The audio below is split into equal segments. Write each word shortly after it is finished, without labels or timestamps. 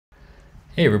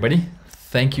Hey everybody,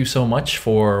 thank you so much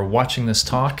for watching this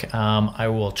talk. I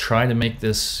will try to make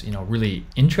this really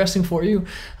interesting for you.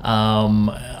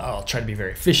 I'll try to be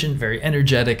very efficient, very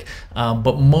energetic,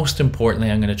 but most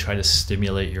importantly I'm going to try to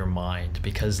stimulate your mind,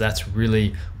 because that's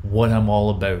really what I'm all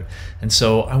about. And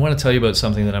so I want to tell you about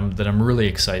something that I'm really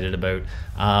excited about.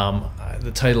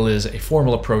 The title is A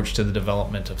Formal Approach to the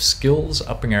Development of Skills,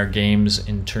 Upping Our Games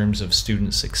in Terms of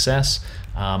Student Success.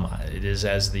 It is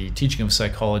as the Teaching of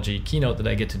Psychology keynote that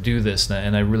I get to do this,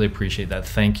 and I really appreciate that.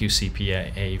 Thank you,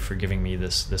 CPA, for giving me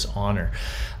this honor.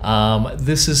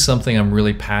 This is something I'm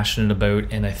really passionate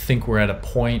about, and I think we're at a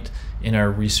point in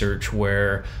our research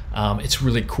where it's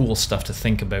really cool stuff to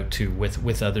think about too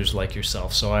with others like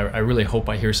yourself. So I really hope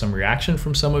I hear some reaction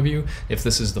from some of you. If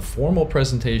this is the formal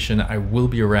presentation, I will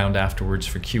be around afterwards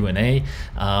for Q&A,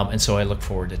 and so I look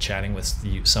forward to chatting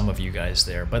with some of you guys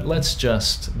there. But let's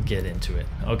just get into it.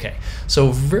 Okay,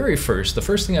 so the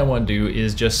first thing I want to do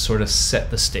is just sort of set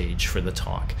the stage for the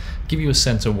talk, give you a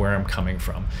sense of where I'm coming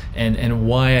from, and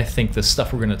why I think the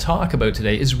stuff we're going to talk about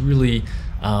today is really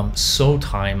so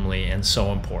timely and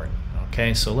so important.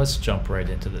 Okay, so let's jump right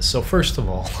into this. So first of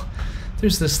all,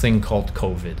 there's this thing called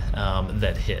COVID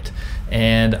that hit,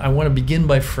 and I want to begin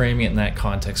by framing it in that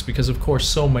context, because of course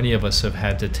so many of us have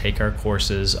had to take our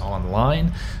courses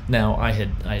online. Now I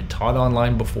had taught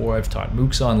online before, I've taught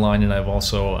MOOCs online, and I've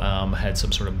also had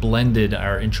some sort of blended,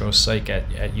 our intro psych at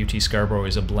UT Scarborough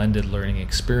is a blended learning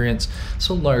experience,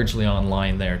 so largely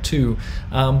online there too.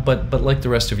 But like the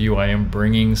rest of you, I am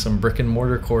bringing some brick and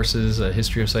mortar courses, a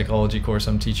history of psychology course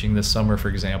I'm teaching this summer, for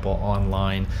example,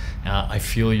 online. I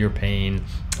feel your pain.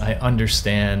 I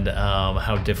understand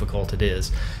how difficult it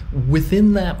is.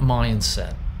 Within that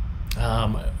mindset,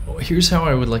 here's how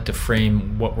I would like to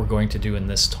frame what we're going to do in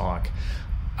this talk.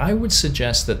 I would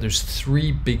suggest that there's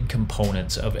three big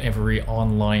components of every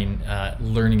online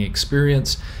learning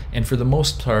experience, and for the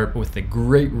most part, with the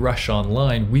great rush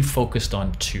online, we focused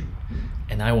on two.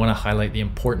 And I want to highlight the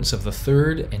importance of the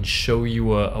third and show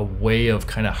you a way of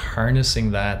kind of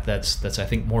harnessing that's I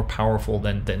think more powerful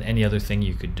than any other thing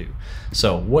you could do.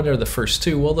 So what are the first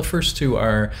two? Well, the first two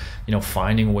are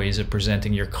finding ways of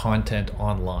presenting your content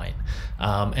online.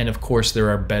 And of course there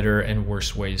are better and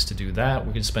worse ways to do that.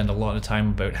 We could spend a lot of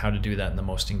time about how to do that in the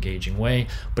most engaging way,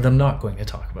 but I'm not going to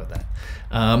talk about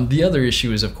that. The other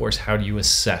issue is, of course, how do you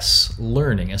assess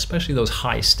learning, especially those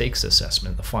high stakes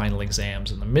assessment, the final exams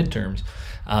and the midterms.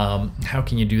 How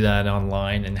can you do that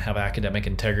online and have academic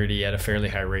integrity at a fairly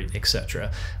high rate,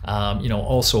 etc.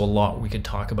 Also a lot we could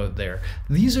talk about there.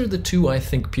 These are the two I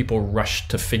think people rush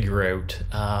to figure out,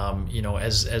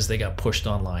 as they got pushed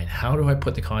online. How do I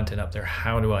put the content up there?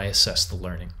 How do I assess the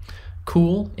learning?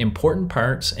 Cool, important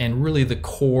parts, and really the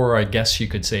core, I guess you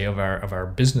could say, of our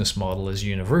business model as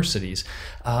universities.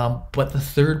 But the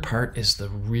third part is the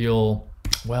real,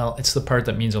 well, it's the part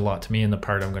that means a lot to me and the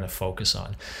part I'm going to focus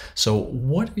on. So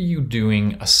what are you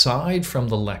doing aside from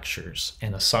the lectures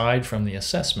and aside from the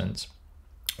assessments?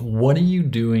 What are you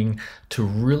doing to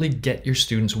really get your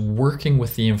students working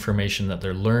with the information that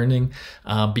they're learning?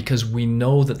 Because we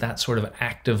know that sort of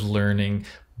active learning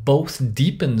both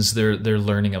deepens their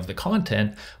learning of the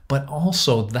content, but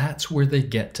also that's where they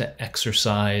get to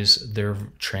exercise their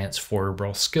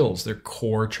transferable skills, their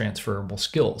core transferable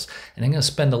skills. And I'm going to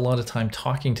spend a lot of time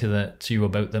talking to you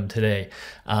about them today.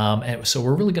 And so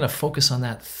we're really going to focus on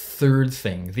that third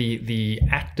thing, the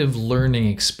active learning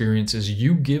experiences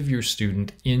you give your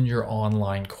student in your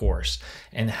online course,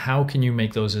 and how can you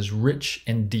make those as rich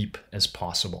and deep as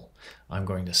possible. I'm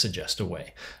going to suggest a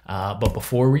way. But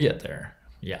before we get there,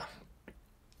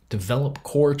 develop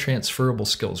core transferable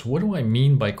skills. What do I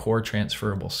mean by core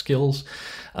transferable skills?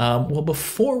 Well,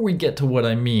 before we get to what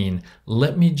I mean,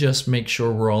 let me just make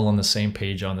sure we're all on the same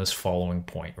page on this following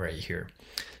point right here.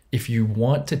 If you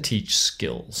want to teach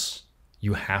skills,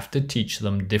 you have to teach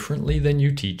them differently than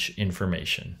you teach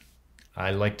information.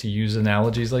 I like to use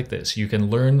analogies like this. You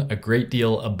can learn a great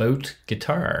deal about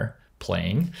guitar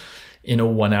playing in a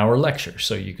 1-hour lecture.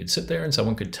 So you could sit there and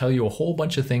someone could tell you a whole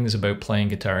bunch of things about playing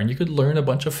guitar, and you could learn a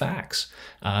bunch of facts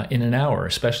in an hour,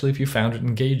 especially if you found it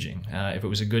engaging. If it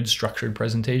was a good structured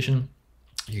presentation,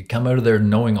 you could come out of there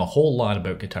knowing a whole lot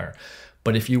about guitar.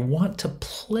 But if you want to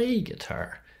play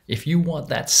guitar, if you want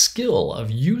that skill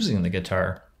of using the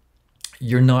guitar,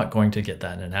 you're not going to get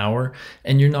that in an hour,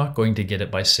 and you're not going to get it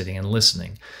by sitting and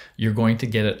listening. You're going to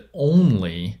get it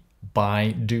only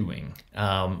by doing,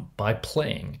 by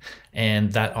playing.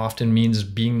 And that often means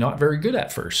being not very good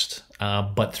at first,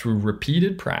 but through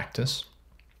repeated practice,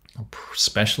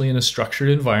 especially in a structured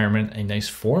environment, a nice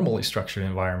formally structured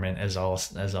environment, as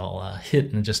I'll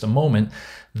hit in just a moment,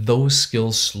 those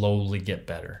skills slowly get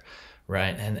better.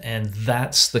 right? And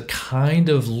that's the kind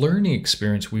of learning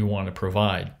experience we want to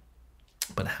provide.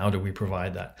 But how do we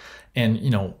provide that?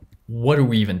 And, what are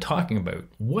we even talking about?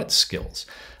 What skills?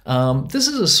 This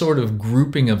is a sort of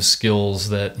grouping of skills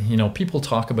that, people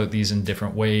talk about these in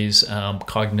different ways.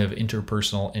 Cognitive,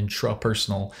 interpersonal,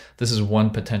 intrapersonal. This is one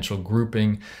potential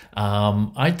grouping.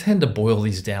 I tend to boil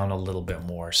these down a little bit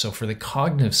more. So for the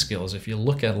cognitive skills, if you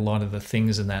look at a lot of the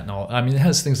things in that knowledge, it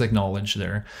has things like knowledge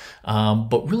there,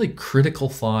 but really critical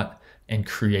thought and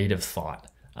creative thought.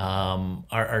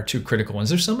 Are two critical ones.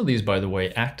 There's some of these, by the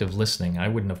way, active listening. I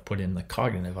wouldn't have put in the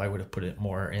cognitive. I would have put it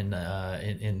more in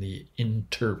the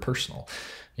interpersonal.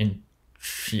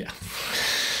 Yeah,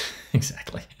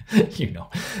 exactly.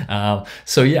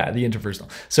 So yeah, the interpersonal.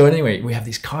 So anyway, we have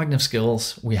these cognitive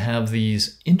skills. We have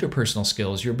these interpersonal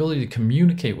skills, your ability to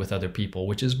communicate with other people,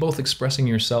 which is both expressing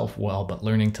yourself well, but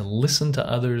learning to listen to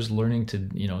others, learning to,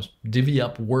 divvy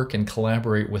up work and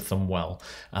collaborate with them well.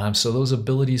 So those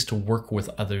abilities to work with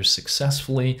others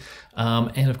successfully.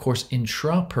 And of course,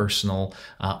 intrapersonal,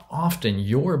 often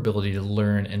your ability to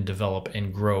learn and develop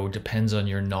and grow depends on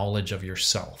your knowledge of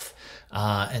yourself.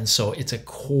 And so it's a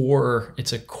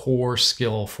core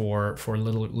skill for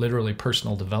literally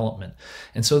personal development.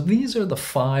 And so these are the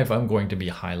 5 I'm going to be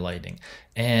highlighting.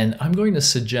 And I'm going to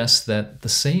suggest that the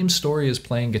same story as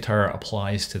playing guitar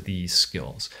applies to these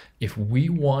skills. If we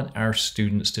want our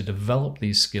students to develop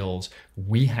these skills,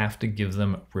 we have to give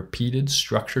them repeated,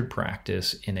 structured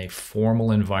practice in a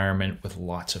formal environment with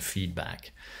lots of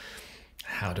feedback.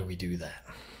 How do we do that?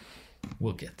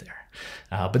 We'll get there.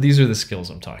 But these are the skills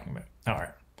I'm talking about. All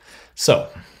right. So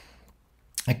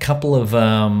a couple of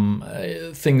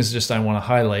things just I want to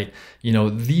highlight.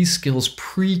 These skills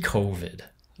pre-COVID.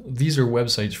 These are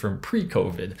websites from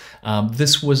pre-COVID.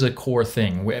 This was a core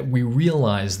thing. We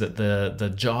realized that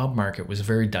the job market was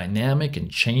very dynamic and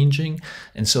changing.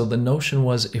 And so the notion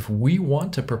was, if we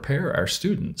want to prepare our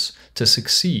students to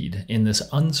succeed in this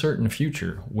uncertain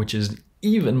future, which is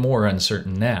even more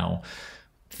uncertain now,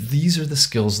 these are the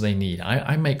skills they need.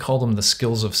 I might call them the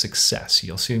skills of success.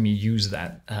 You'll see me use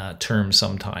that term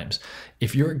sometimes.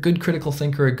 If you're a good critical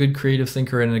thinker, a good creative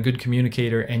thinker, and a good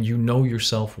communicator, and you know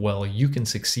yourself well, you can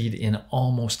succeed in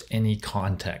almost any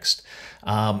context.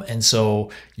 And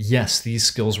so, yes, these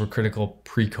skills were critical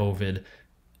pre-COVID.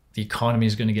 The economy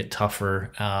is going to get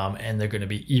tougher, and they're going to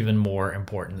be even more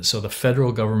important. So the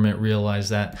federal government realized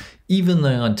that. Even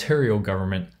the Ontario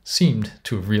government seemed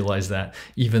to have realized that,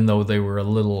 even though they were a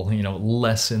little,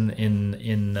 less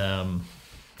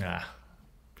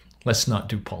let's not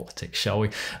do politics, shall we?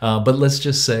 But let's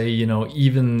just say,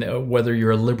 even whether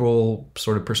you're a liberal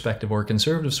sort of perspective or a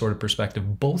conservative sort of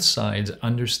perspective, both sides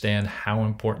understand how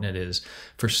important it is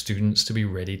for students to be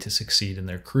ready to succeed in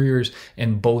their careers,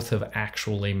 and both have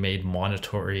actually made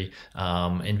monetary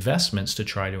investments to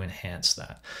try to enhance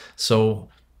that. So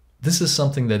this is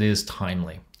something that is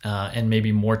timely, and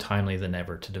maybe more timely than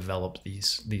ever to develop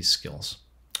these skills.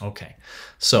 Okay,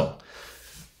 so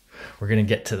we're going to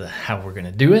get to the how we're going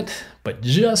to do it. But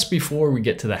just before we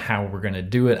get to the how we're going to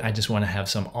do it, I just want to have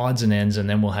some odds and ends, and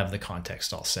then we'll have the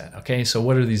context all set. Okay, so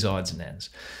what are these odds and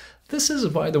ends? This is,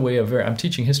 by the way, I'm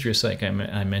teaching history of psych,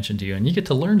 I mentioned to you, and you get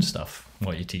to learn stuff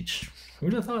while you teach.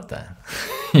 Who'd have thought that?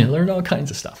 You learn all kinds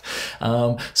of stuff.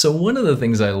 So one of the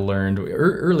things I learned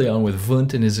early on with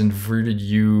Wundt and his inverted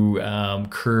U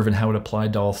curve and how it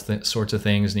applied to all sorts of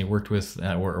things, and he worked with,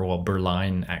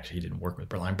 Berline, actually he didn't work with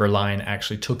Berline. Berline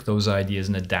actually took those ideas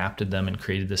and adapted them and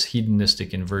created this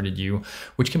hedonistic inverted U,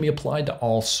 which can be applied to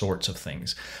all sorts of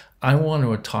things. I want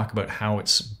to talk about how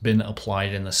it's been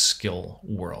applied in the skill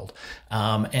world.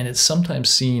 And it's sometimes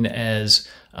seen as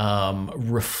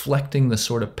reflecting the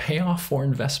sort of payoff for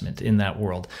investment in that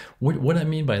world. What I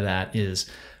mean by that is,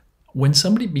 when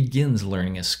somebody begins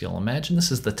learning a skill, imagine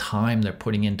this is the time they're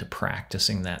putting into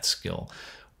practicing that skill.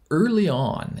 Early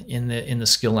on in the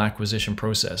skill acquisition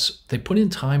process, they put in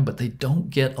time, but they don't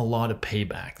get a lot of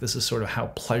payback. This is sort of how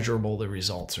pleasurable the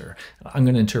results are. I'm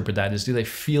going to interpret that as, do they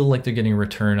feel like they're getting a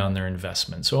return on their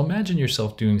investment? So imagine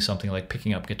yourself doing something like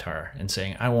picking up guitar and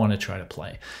saying, I want to try to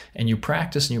play. And you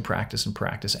practice and you practice and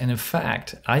practice. And in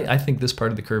fact, I think this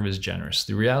part of the curve is generous.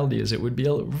 The reality is it would be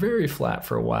very flat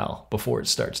for a while before it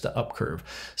starts to up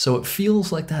curve. So it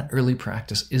feels like that early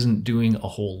practice isn't doing a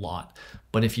whole lot.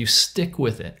 But if you stick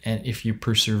with it and if you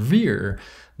persevere,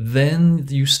 then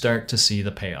you start to see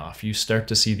the payoff. You start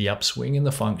to see the upswing in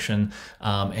the function,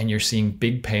 and you're seeing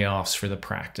big payoffs for the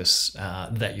practice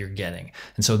that you're getting.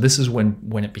 And so this is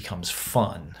when it becomes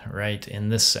fun, right, in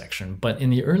this section. But in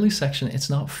the early section, it's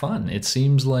not fun. It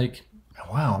seems like,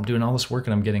 wow, I'm doing all this work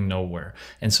and I'm getting nowhere.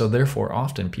 And so therefore,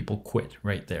 often people quit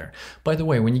right there. By the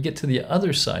way, when you get to the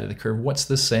other side of the curve, what's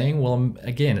this saying? Well,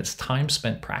 again, it's time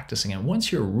spent practicing. And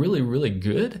once you're really, really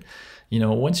good,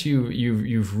 once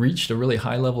you've reached a really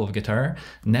high level of guitar,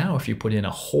 now if you put in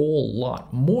a whole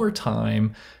lot more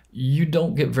time, you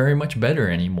don't get very much better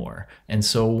anymore. And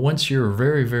so once you're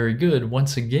very, very good,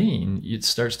 once again, it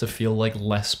starts to feel like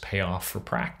less payoff for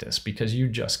practice because you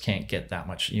just can't get that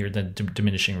much. You're the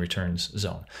diminishing returns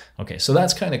zone. Okay, so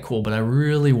that's kind of cool, but I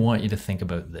really want you to think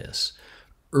about this.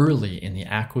 Early in the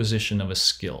acquisition of a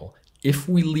skill, if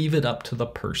we leave it up to the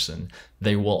person,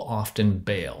 they will often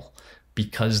bail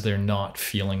because they're not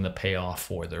feeling the payoff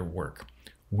for their work.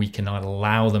 We cannot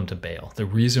allow them to bail. The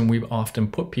reason we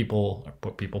often put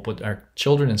our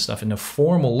children and stuff into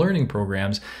formal learning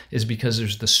programs is because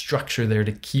there's the structure there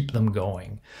to keep them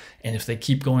going. And if they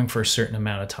keep going for a certain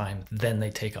amount of time, then they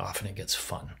take off and it gets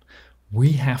fun.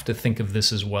 We have to think of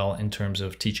this as well in terms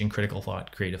of teaching critical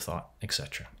thought, creative thought,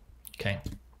 etc. Okay.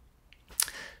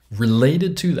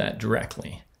 Related to that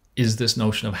directly is this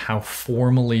notion of how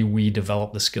formally we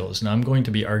develop the skills. Now, I'm going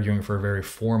to be arguing for a very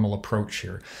formal approach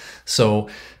here. So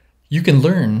you can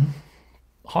learn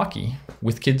hockey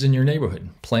with kids in your neighborhood,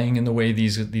 playing in the way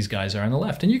these guys are on the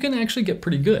left. And you can actually get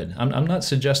pretty good. I'm not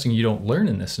suggesting you don't learn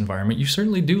in this environment. You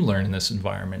certainly do learn in this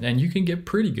environment, and you can get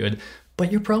pretty good,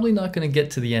 but you're probably not going to get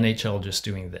to the NHL just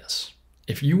doing this.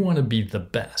 If you want to be the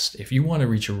best, if you want to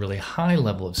reach a really high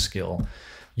level of skill,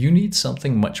 you need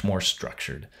something much more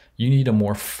structured. You need a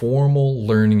more formal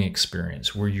learning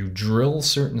experience where you drill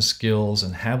certain skills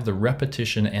and have the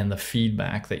repetition and the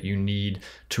feedback that you need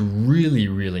to really,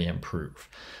 really improve.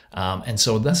 And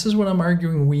so this is what I'm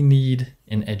arguing we need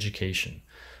in education.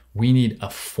 We need a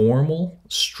formal,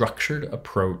 structured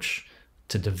approach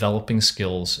to developing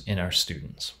skills in our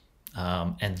students.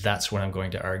 And that's what I'm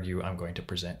going to argue I'm going to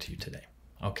present to you today.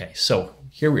 Okay, so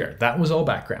here we are. That was all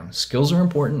background. Skills are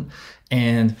important,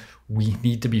 and we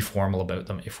need to be formal about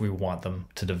them if we want them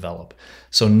to develop.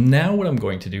 So now what I'm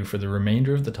going to do for the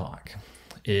remainder of the talk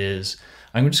is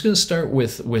I'm just going to start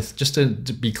with just to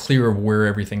be clear of where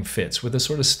everything fits, with a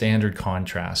sort of standard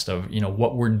contrast of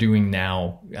what we're doing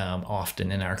now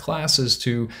often in our classes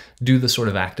to do the sort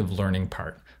of active learning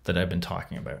part that I've been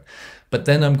talking about. But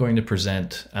then I'm going to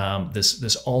present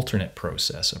this alternate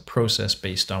process, a process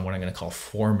based on what I'm going to call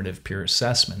formative peer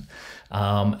assessment.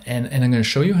 And I'm going to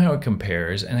show you how it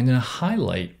compares, and I'm going to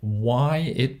highlight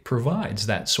why it provides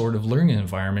that sort of learning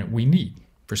environment we need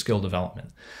for skill development.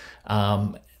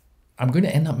 I'm going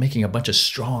to end up making a bunch of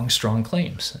strong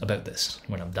claims about this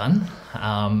when I'm done,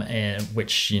 and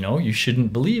which, you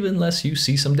shouldn't believe unless you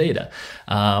see some data.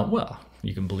 Well,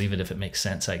 you can believe it if it makes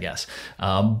sense, I guess.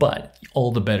 But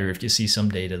all the better if you see some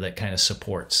data that kind of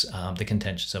supports the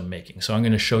contentions I'm making. So I'm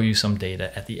going to show you some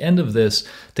data at the end of this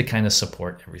to kind of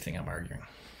support everything I'm arguing.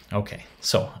 Okay,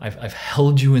 so I've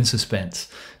held you in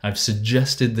suspense. I've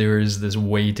suggested there is this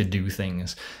way to do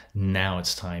things. Now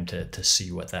it's time to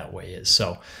see what that way is.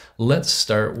 So let's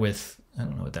start with, I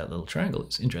don't know what that little triangle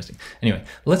is. Interesting. Anyway,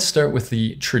 let's start with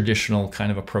the traditional kind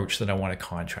of approach that I want to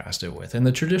contrast it with. And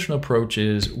the traditional approach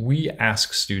is we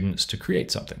ask students to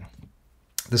create something.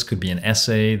 This could be an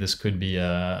essay. This could be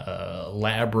a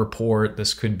lab report.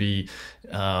 This could be,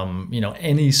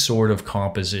 any sort of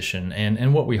composition.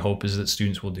 And what we hope is that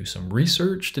students will do some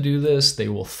research to do this. They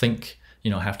will think,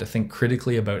 have to think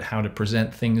critically about how to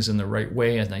present things in the right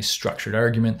way, a nice structured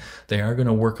argument. They are going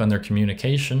to work on their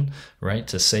communication, right,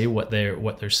 to say what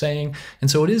they're saying.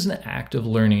 And so it is an active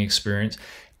learning experience,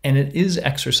 and it is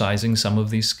exercising some of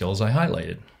these skills I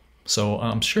highlighted. So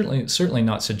I'm certainly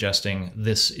not suggesting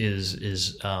this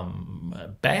is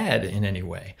bad in any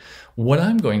way. What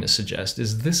I'm going to suggest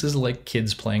is this is like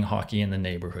kids playing hockey in the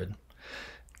neighborhood.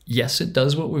 Yes, it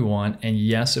does what we want. And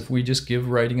yes, if we just give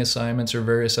writing assignments or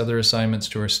various other assignments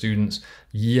to our students,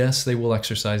 yes, they will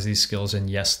exercise these skills, and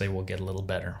yes, they will get a little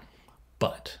better.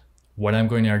 But what I'm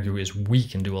going to argue is we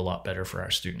can do a lot better for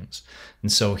our students.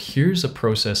 And so here's a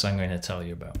process I'm going to tell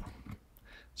you about.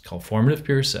 It's called formative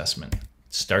peer assessment. It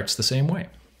starts the same way.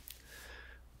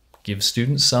 Give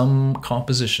students some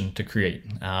composition to create.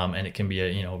 And it can be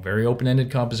a very open-ended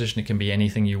composition. It can be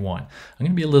anything you want. I'm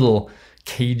going to be a little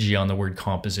cagey on the word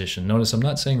composition. Notice I'm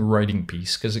not saying writing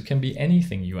piece, because it can be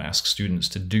anything you ask students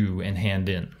to do and hand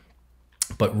in.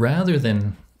 But rather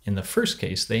than in the first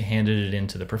case, they handed it in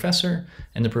to the professor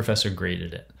and the professor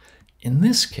graded it. In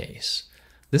this case,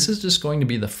 this is just going to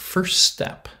be the first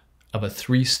step of a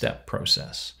 3-step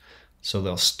process. So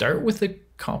they'll start with the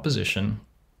composition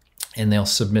and they'll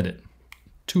submit it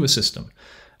to a system.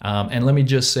 And let me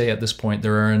just say at this point,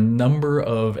 there are a number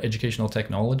of educational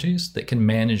technologies that can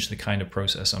manage the kind of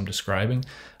process I'm describing.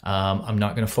 I'm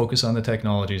not going to focus on the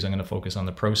technologies. I'm going to focus on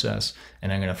the process,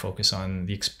 and I'm going to focus on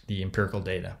the empirical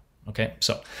data. Okay,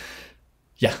 so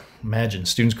yeah, imagine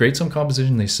students grade some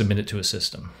composition, they submit it to a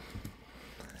system.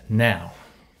 Now,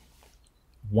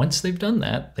 once they've done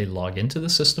that, they log into the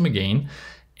system again,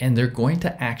 and they're going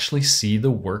to actually see the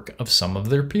work of some of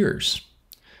their peers.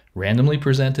 Randomly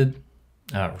selected,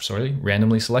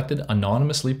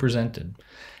 anonymously presented.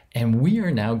 And we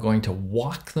are now going to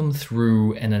walk them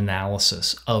through an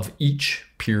analysis of each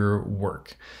peer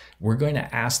work. We're going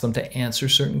to ask them to answer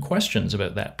certain questions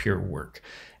about that peer work.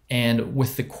 And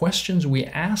with the questions we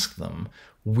ask them,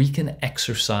 we can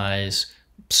exercise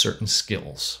certain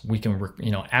skills. We can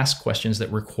ask questions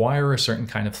that require a certain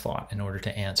kind of thought in order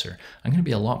to answer. I'm going to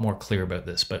be a lot more clear about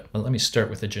this, but let me start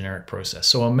with the generic process.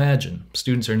 So imagine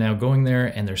students are now going there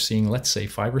and they're seeing, let's say,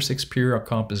 5 or 6 peer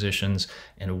compositions,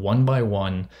 and one by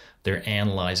one they're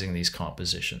analyzing these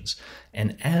compositions.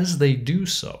 And as they do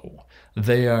so,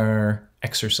 they are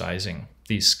exercising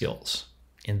these skills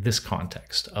in this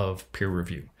context of peer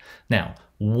review. Now,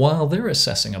 while they're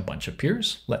assessing a bunch of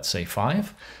peers, let's say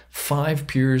 5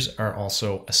 peers are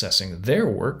also assessing their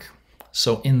work.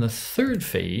 So in the third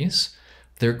phase,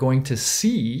 they're going to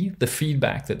see the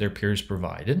feedback that their peers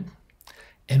provided.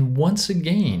 And once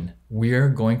again, we are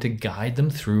going to guide them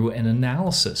through an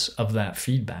analysis of that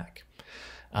feedback.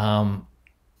 That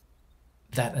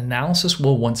analysis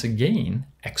will once again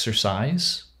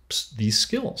exercise these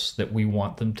skills that we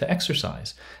want them to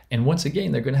exercise. And once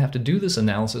again, they're going to have to do this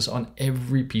analysis on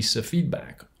every piece of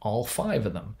feedback, all 5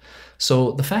 of them.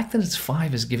 So the fact that it's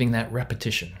 5 is giving that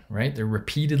repetition, right? They're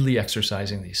repeatedly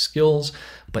exercising these skills,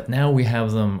 but now we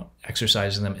have them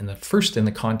exercising them in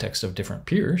the context of different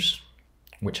peers,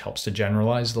 which helps to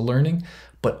generalize the learning,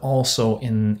 but also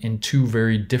in 2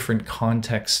 very different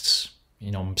contexts,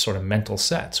 sort of mental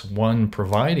sets, one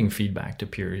providing feedback to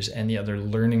peers and the other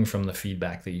learning from the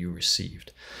feedback that you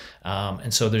received.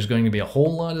 And so there's going to be a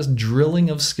whole lot of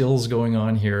drilling of skills going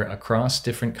on here across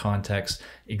different contexts,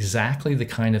 exactly the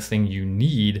kind of thing you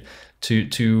need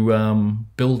to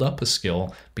build up a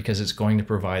skill, because it's going to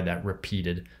provide that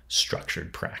repeated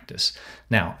structured practice.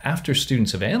 Now, after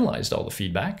students have analyzed all the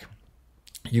feedback,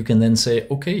 you can then say,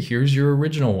 okay, here's your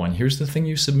original one. Here's the thing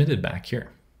you submitted back here.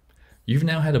 You've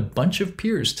now had a bunch of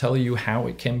peers tell you how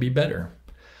it can be better.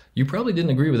 You probably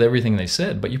didn't agree with everything they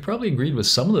said, but you probably agreed with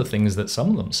some of the things that some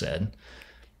of them said.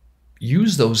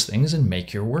 Use those things and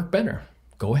make your work better.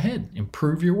 Go ahead,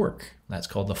 improve your work. That's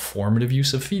called the formative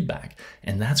use of feedback.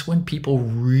 And that's when people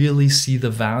really see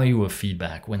the value of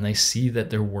feedback, when they see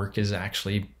that their work is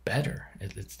actually better.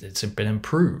 It's been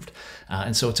improved.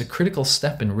 And so it's a critical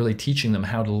step in really teaching them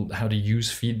how to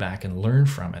use feedback and learn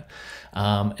from it.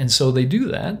 And so they do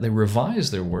that, they revise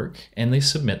their work, and they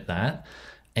submit that.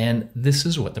 And this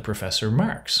is what the professor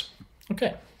marks.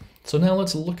 Okay, so now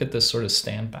let's look at this sort of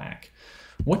stand back.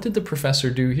 What did the professor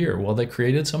do here? Well, they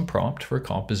created some prompt for a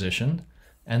composition,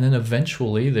 and then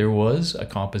eventually there was a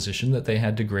composition that they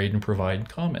had to grade and provide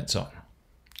comments on.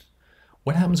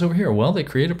 What happens over here? Well, they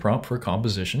create a prompt for a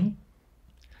composition.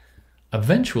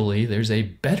 Eventually, there's a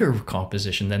better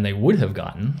composition than they would have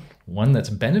gotten, one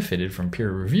that's benefited from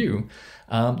peer review,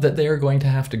 that they are going to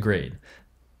have to grade.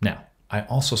 Now, I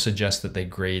also suggest that they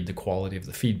grade the quality of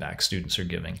the feedback students are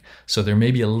giving. So there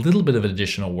may be a little bit of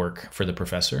additional work for the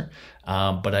professor,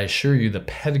 but I assure you the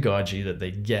pedagogy that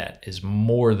they get is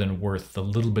more than worth the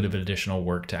little bit of additional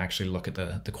work to actually look at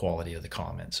the quality of the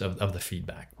comments, of the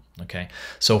feedback. Okay,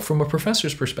 so from a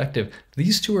professor's perspective,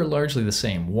 these two are largely the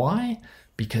same. Why?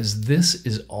 Because this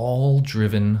is all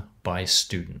driven by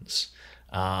students.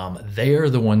 They are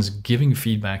the ones giving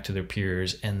feedback to their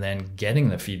peers and then getting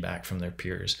the feedback from their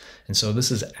peers. And so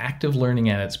this is active learning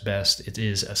at its best. It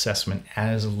is assessment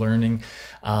as learning.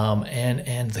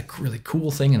 And the really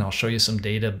cool thing, and I'll show you some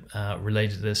data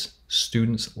related to this,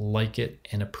 students like it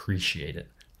and appreciate it.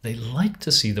 They like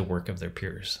to see the work of their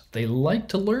peers. They like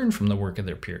to learn from the work of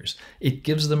their peers. It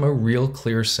gives them a real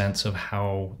clear sense of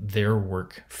how their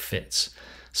work fits.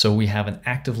 So we have an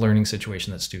active learning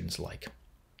situation that students like.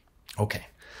 Okay,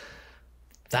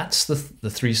 that's the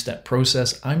 3-step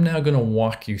process. I'm now going to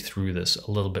walk you through this a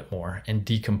little bit more and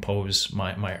decompose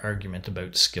my argument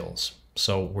about skills.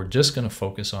 So we're just going to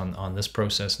focus on this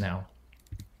process now.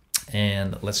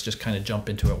 And let's just kind of jump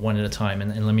into it one at a time.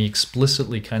 And let me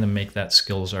explicitly kind of make that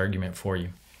skills argument for you.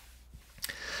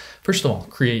 First of all,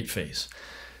 create phase.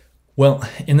 Well,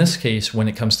 in this case, when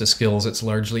it comes to skills, it's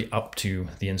largely up to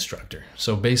the instructor.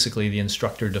 So basically, the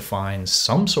instructor defines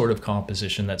some sort of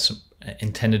composition that's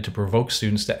intended to provoke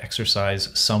students to exercise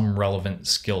some relevant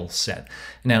skill set.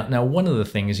 Now, one of the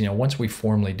things, once we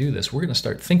formally do this, we're going to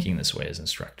start thinking this way as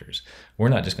instructors. We're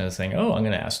not just going to think, oh, I'm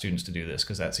going to ask students to do this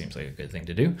because that seems like a good thing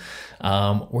to do.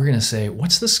 We're going to say,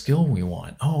 what's the skill we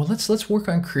want? Oh, let's work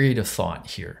on creative thought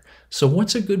here. So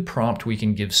what's a good prompt we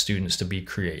can give students to be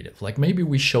creative? Like maybe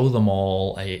we show them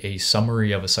all a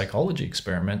summary of a psychology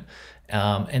experiment,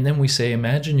 and then we say,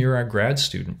 imagine you're a grad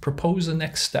student, propose the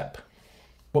next step.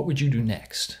 What would you do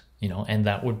next? And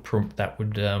that would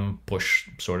push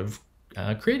sort of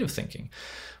creative thinking.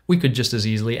 We could just as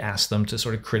easily ask them to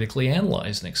sort of critically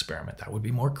analyze an experiment. That would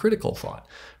be more critical thought,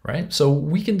 right? So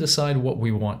we can decide what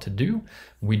we want to do.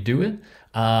 We do it.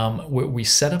 We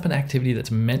set up an activity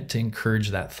that's meant to encourage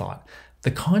that thought.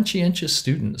 The conscientious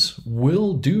students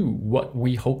will do what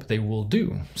we hope they will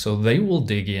do. So they will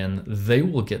dig in, they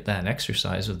will get that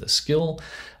exercise of the skill.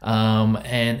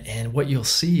 And what you'll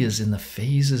see is in the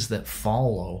phases that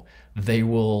follow, they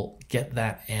will get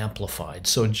that amplified.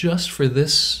 So just for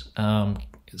this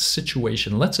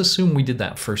situation, let's assume we did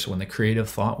that first one, the creative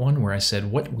thought one, where I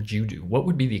said, what would you do? What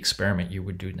would be the experiment you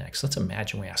would do next? Let's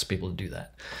imagine we ask people to do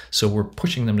that. So we're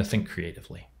pushing them to think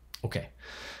creatively. Okay,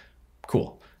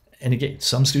 cool. And again,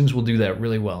 some students will do that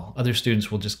really well. Other students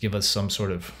will just give us some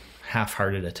sort of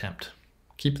half-hearted attempt.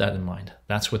 Keep that in mind.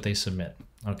 That's what they submit.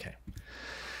 Okay.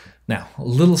 Now, a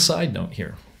little side note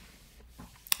here.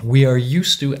 We are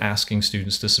used to asking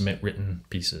students to submit written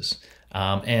pieces.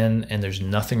 And there's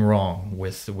nothing wrong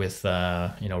with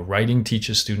writing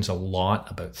teaches students a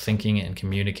lot about thinking and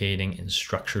communicating in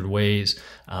structured ways,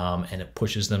 and it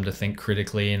pushes them to think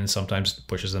critically, and sometimes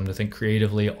pushes them to think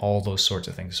creatively, all those sorts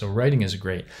of things. So writing is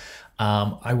great.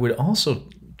 I would also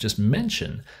just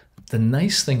mention the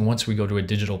nice thing once we go to a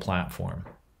digital platform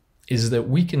is that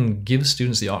we can give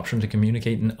students the option to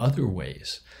communicate in other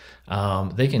ways.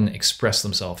 They can express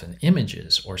themselves in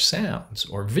images or sounds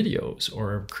or videos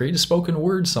or create a spoken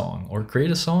word song or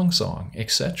create a song,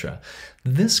 etc.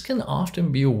 This can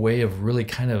often be a way of really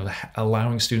kind of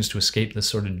allowing students to escape the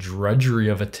sort of drudgery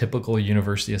of a typical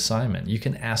university assignment. You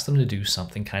can ask them to do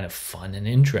something kind of fun and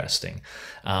interesting,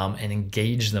 and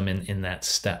engage them in that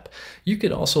step. You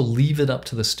could also leave it up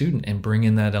to the student and bring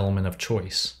in that element of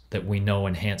choice that we know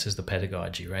enhances the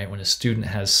pedagogy, right? When a student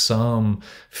has some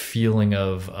feeling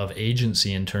of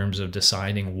agency in terms of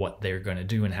deciding what they're going to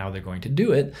do and how they're going to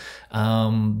do it,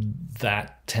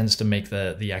 that tends to make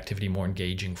the activity more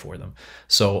engaging for them.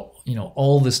 So,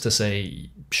 all this to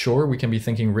say, sure, we can be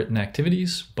thinking written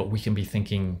activities, but we can be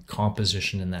thinking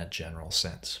composition in that general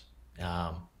sense.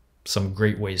 Some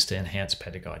great ways to enhance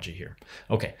pedagogy here.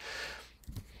 Okay,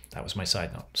 that was my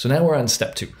side note. So now we're on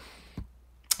step 2.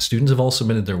 Students have all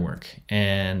submitted their work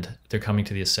and they're coming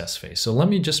to the assess phase. So let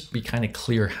me just be kind of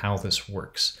clear how this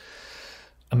works.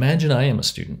 Imagine I am a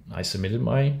student. I submitted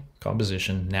my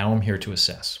composition. Now I'm here to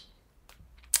assess.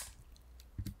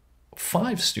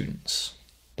 5 students,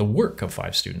 the work of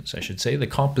 5 students, I should say, the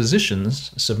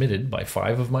compositions submitted by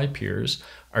 5 of my peers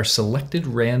are selected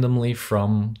randomly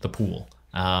from the pool.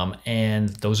 And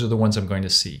those are the ones I'm going to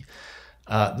see.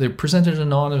 They're presented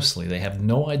anonymously. They have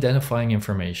no identifying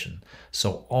information.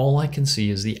 So all I can see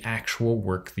is the actual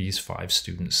work these 5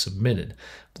 students submitted.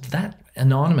 But that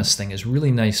anonymous thing is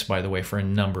really nice, by the way, for a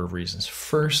number of reasons.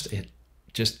 First, it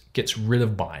just gets rid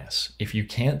of bias. If you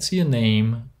can't see a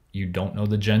name, you don't know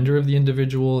the gender of the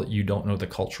individual, you don't know the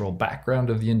cultural background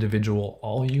of the individual,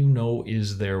 all you know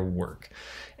is their work.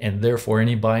 And therefore,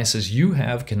 any biases you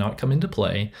have cannot come into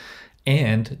play.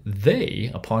 And they,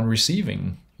 upon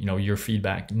receiving your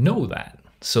feedback, know that.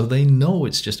 So they know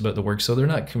it's just about the work. So they're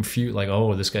not confused like,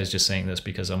 oh, this guy's just saying this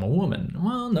because I'm a woman.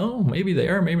 Well, no, maybe they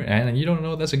are, maybe, and you don't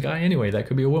know that's a guy anyway. That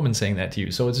could be a woman saying that to you.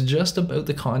 So it's just about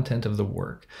the content of the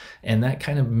work. And that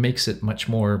kind of makes it much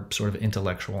more sort of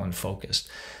intellectual and focused.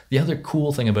 The other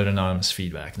cool thing about anonymous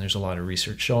feedback, and there's a lot of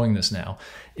research showing this now,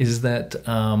 is that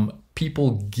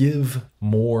people give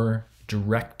more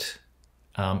direct,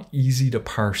 easy to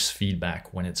parse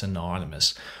feedback when it's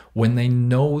anonymous. When they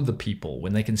know the people,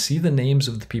 when they can see the names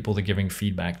of the people they're giving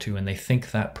feedback to and they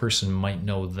think that person might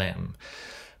know them,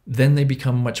 then they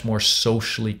become much more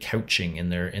socially couching in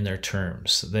their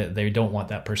terms. They don't want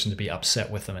that person to be upset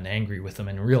with them and angry with them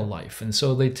in real life. And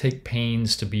so they take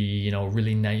pains to be,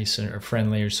 really nice or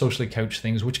friendly or socially couch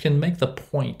things, which can make the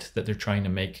point that they're trying to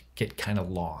make get kind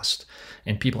of lost.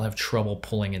 And people have trouble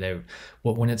pulling it out.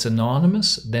 But when it's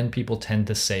anonymous, then people tend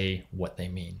to say what they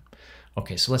mean.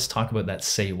 Okay, so let's talk about that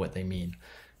say what they mean.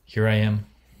 Here I am.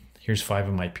 Here's 5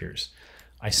 of my peers.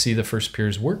 I see the first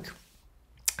peer's work.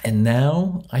 And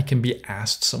now I can be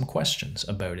asked some questions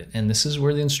about it. And this is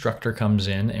where the instructor comes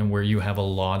in and where you have a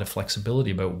lot of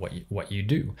flexibility about what you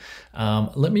do.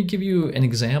 Let me give you an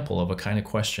example of a kind of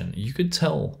question. You could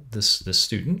tell this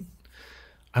student,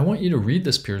 I want you to read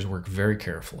this peer's work very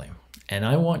carefully. And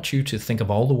I want you to think of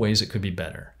all the ways it could be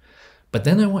better. But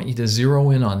then I want you to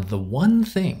zero in on the one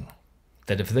thing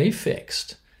that if they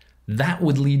fixed, that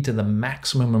would lead to the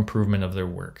maximum improvement of their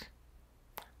work.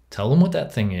 Tell them what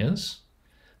that thing is,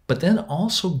 but then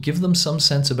also give them some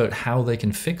sense about how they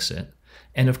can fix it.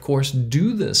 And of course,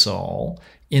 do this all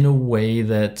in a way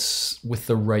that's with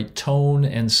the right tone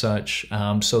and such,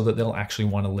 so that they'll actually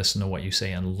want to listen to what you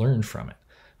say and learn from it.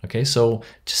 Okay, so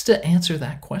just to answer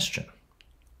that question,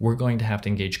 we're going to have to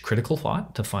engage critical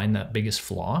thought to find that biggest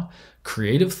flaw,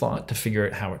 creative thought to figure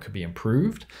out how it could be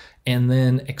improved, and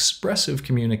then expressive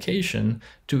communication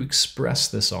to express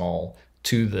this all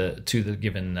to the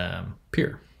given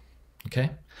peer.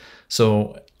 Okay,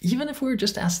 so even if we were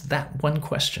just asked that one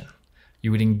question,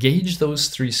 you would engage those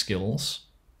 3 skills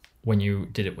when you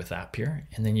did it with that peer,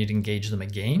 and then you'd engage them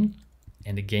again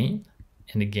and again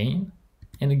and again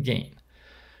and again.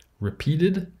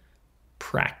 Repeated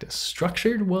practice.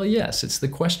 Structured? Well, yes, it's the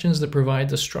questions that provide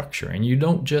the structure, and you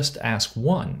don't just ask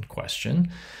one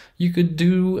question. You could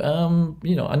do,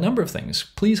 a number of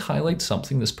things. Please highlight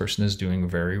something this person is doing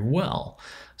very well.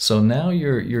 So now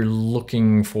you're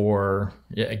looking for,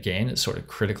 again, it's sort of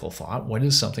critical thought. What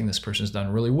is something this person's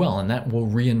done really well? And that will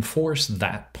reinforce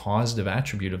that positive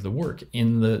attribute of the work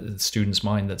in the student's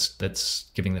mind that's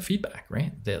giving the feedback,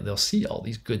 right? They'll see all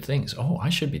these good things. Oh, I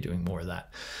should be doing more of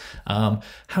that.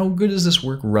 How good is this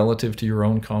work relative to your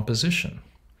own composition?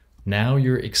 Now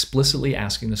you're explicitly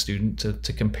asking the student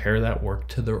to compare that work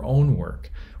to their own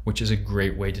work, which is a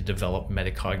great way to develop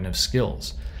metacognitive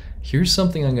skills. Here's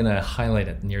something I'm going to highlight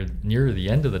at near the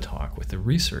end of the talk with the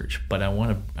research, but I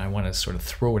want to sort of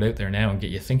throw it out there now and get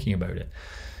you thinking about it.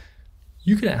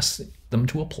 You could ask them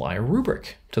to apply a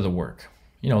rubric to the work.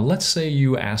 Let's say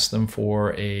you ask them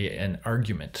for an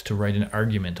argument, to write an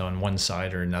argument on one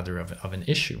side or another of an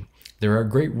issue. There are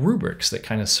great rubrics that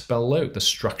kind of spell out the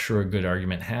structure a good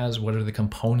argument has, what are the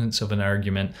components of an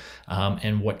argument,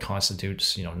 and what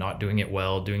constitutes, not doing it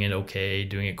well, doing it okay,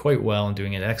 doing it quite well, and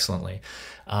doing it excellently.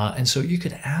 And so you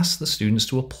could ask the students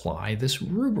to apply this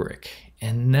rubric.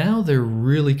 And now they're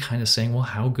really kind of saying, well,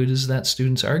 how good is that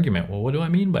student's argument? Well, what do I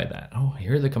mean by that? Oh,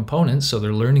 here are the components. So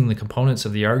they're learning the components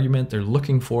of the argument. They're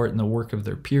looking for it in the work of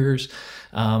their peers.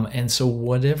 And so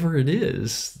whatever it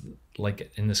is,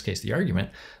 like in this case, the argument,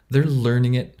 they're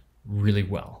learning it really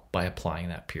well by applying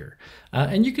that peer.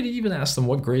 And you could even ask them,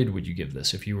 what grade would you give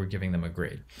this if you were giving them a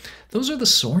grade? Those are the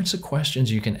sorts of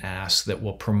questions you can ask that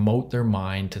will promote their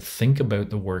mind to think about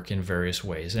the work in various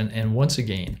ways. And once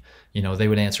again, they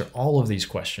would answer all of these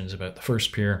questions about the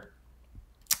first peer,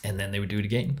 and then they would do it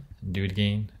again, do it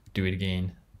again, do it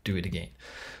again, do it again.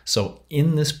 So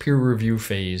in this peer review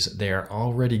phase, they are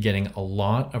already getting a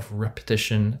lot of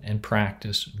repetition and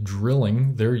practice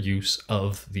drilling their use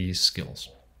of these skills.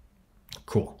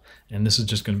 Cool. And this is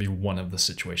just going to be one of the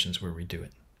situations where we do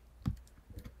it.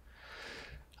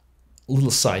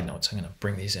 Little side notes. I'm going to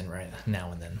bring these in right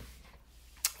now and then.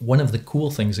 One of the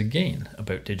cool things, again,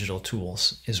 about digital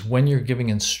tools is when you're giving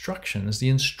instructions, the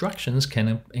instructions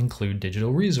can include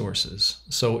digital resources.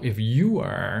 So if you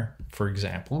are, for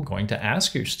example, going to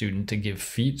ask your students to give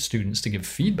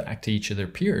feedback to each of their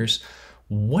peers,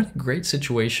 what a great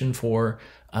situation for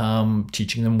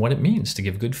teaching them what it means to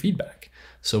give good feedback.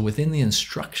 So within the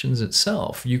instructions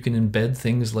itself, you can embed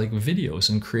things like videos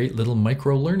and create little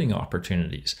micro learning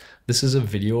opportunities. This is a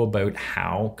video about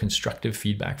how constructive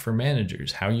feedback for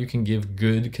managers, how you can give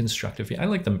good constructive feedback. I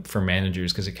like them for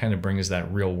managers because it kind of brings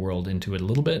that real world into it a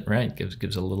little bit, right?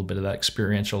 Gives a little bit of that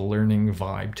experiential learning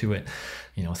vibe to it.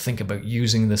 Think about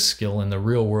using this skill in the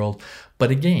real world. But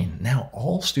again, now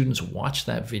all students watch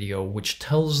that video, which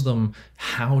tells them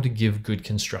how to give good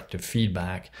constructive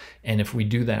feedback. And if we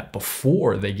do that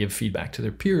before they give feedback to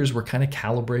their peers, we're kind of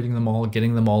calibrating them all,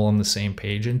 getting them all on the same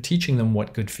page and teaching them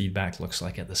what good feedback looks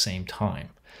like at the same time.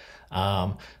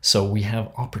 So we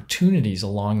have opportunities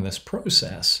along this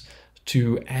process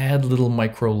to add little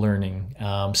micro learning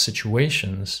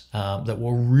situations that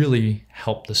will really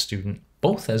help the student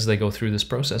both as they go through this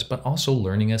process, but also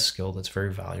learning a skill that's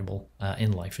very valuable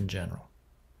in life in general.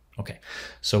 Okay,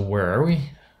 so where are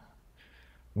we?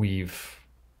 We've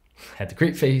had the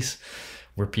great phase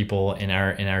where people in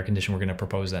our condition, we're going to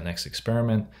propose that next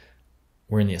experiment.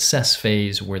 we're in the assess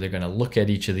phase where they're going to look at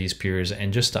each of these peers.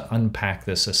 And just to unpack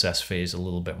this assess phase a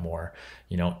little bit more,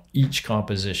 each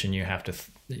composition you have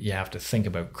to think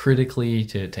about critically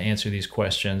to answer these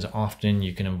questions. Often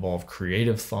you can involve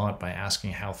creative thought by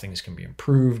asking how things can be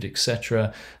improved,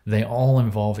 etc. They all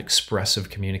involve expressive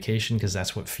communication, because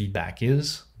that's what feedback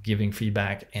is, giving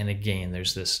feedback. And again,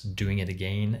 there's this doing it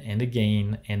again and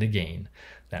again and again,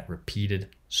 that repeated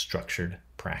structured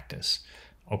practice.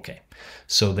 Okay,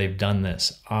 so they've done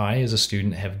this. I, as a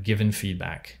student, have given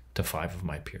feedback to 5 of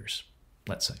my peers,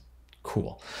 let's say.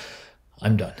 Cool,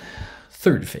 I'm done.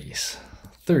 Third phase,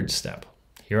 third step.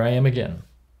 Here I am again.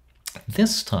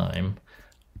 This time,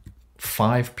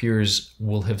 5 peers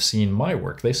will have seen my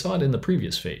work. They saw it in the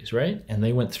previous phase, right? And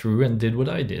they went through and did what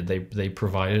I did. They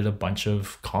provided a bunch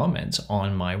of comments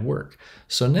on my work.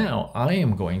 So now I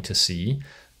am going to see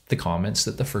the comments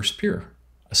that the first peer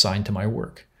assigned to my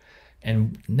work.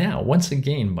 And now, once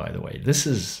again, by the way, this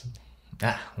is,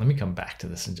 let me come back to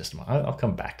this in just a moment. I'll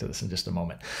come back to this in just a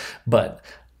moment. But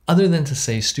other than to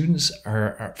say students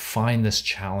find this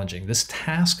challenging, this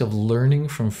task of learning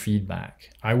from feedback,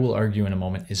 I will argue in a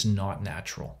moment, is not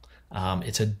natural.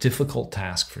 It's a difficult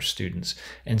task for students.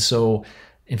 And so,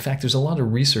 in fact, there's a lot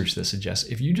of research that suggests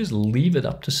if you just leave it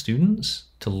up to students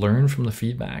to learn from the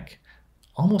feedback,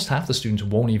 almost half the students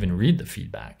won't even read the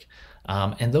feedback.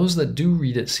 And those that do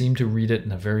read it seem to read it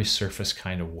in a very surface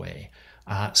kind of way.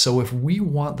 So if we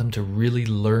want them to really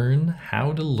learn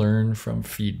how to learn from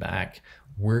feedback,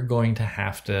 we're going to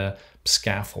have to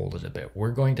scaffold it a bit.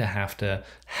 We're going to have to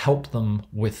help them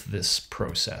with this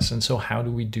process. And so how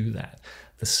do we do that?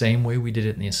 The same way we did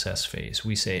it in the assess phase.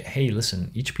 We say, hey, listen,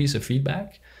 each piece of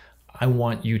feedback, I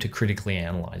want you to critically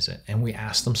analyze it. And we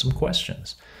ask them some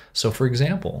questions. So for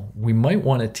example, we might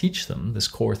want to teach them this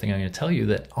core thing I'm going to tell you,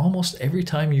 that almost every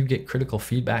time you get critical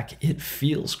feedback, it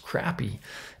feels crappy.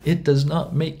 It does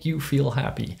not make you feel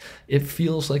happy. It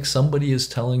feels like somebody is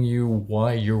telling you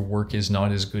why your work is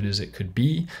not as good as it could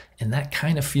be. And that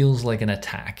kind of feels like an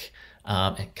attack.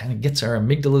 It kind of gets our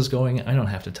amygdalas going. I don't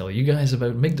have to tell you guys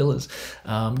about amygdalas.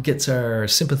 Gets our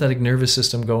sympathetic nervous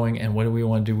system going. And what do we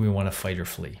want to do? We want to fight or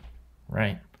flee,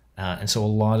 right? And so a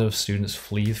lot of students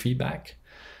flee feedback.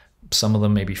 Some of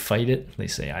them maybe fight it. They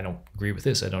say, I don't agree with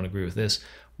this. I don't agree with this.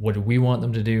 What do we want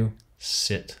them to do?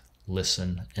 Sit,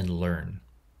 listen, and learn.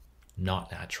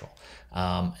 Not natural.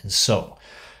 And so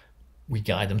we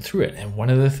guide them through it. And one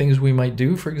of the things we might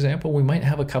do, for example, we might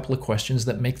have a couple of questions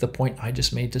that make the point I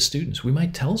just made to students. We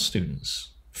might tell students,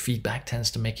 feedback tends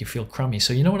to make you feel crummy.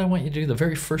 So you know what I want you to do? The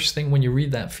very first thing when you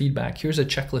read that feedback, here's a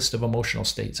checklist of emotional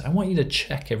states. I want you to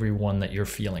check every one that you're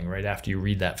feeling right after you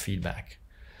read that feedback.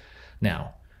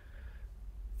 Now,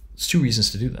 there's 2 reasons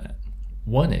to do that.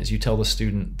 One is you tell the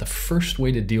student the first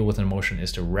way to deal with an emotion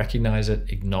is to recognize it,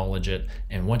 acknowledge it,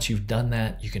 and once you've done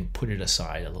that, you can put it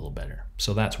aside a little better.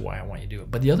 So that's why I want you to do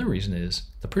it. But the other reason is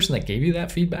the person that gave you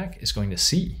that feedback is going to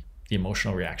see the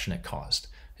emotional reaction it caused.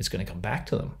 It's going to come back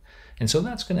to them. And so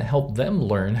that's going to help them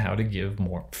learn how to give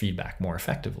more feedback more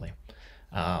effectively.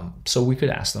 So we could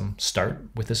ask them, start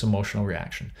with this emotional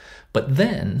reaction, but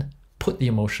then put the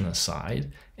emotion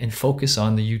aside and focus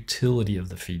on the utility of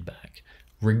the feedback.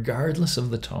 Regardless of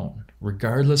the tone,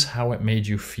 regardless how it made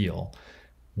you feel,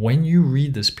 when you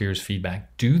read this peer's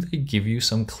feedback, do they give you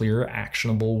some clear,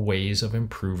 actionable ways of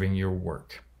improving your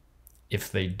work?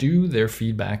 If they do, their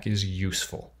feedback is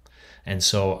useful. And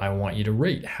so I want you to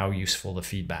rate how useful the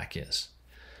feedback is.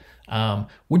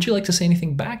 Would you like to say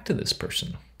anything back to this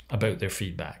person about their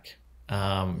feedback?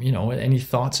 Any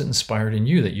thoughts that inspired in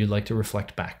you that you'd like to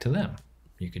reflect back to them?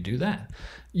 You could do that.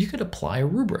 You could apply a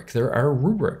rubric. There are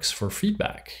rubrics for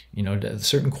feedback,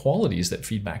 certain qualities that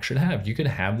feedback should have. You could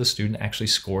have the student actually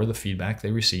score the feedback they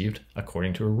received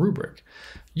according to a rubric.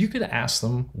 You could ask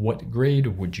them, what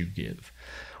grade would you give?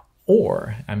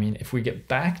 Or, if we get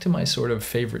back to my sort of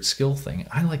favorite skill thing,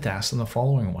 I like to ask them the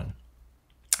following one.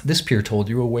 This peer told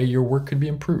you a way your work could be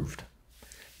improved.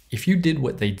 If you did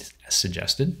what they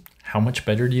suggested, how much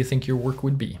better do you think your work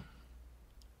would be?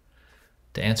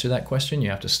 To answer that question, you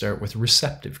have to start with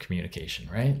receptive communication,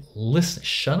 right? Listen,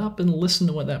 shut up and listen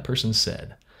to what that person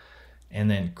said. And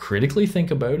then critically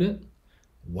think about it.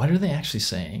 What are they actually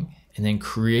saying? And then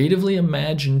creatively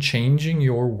imagine changing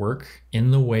your work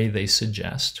in the way they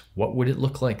suggest. What would it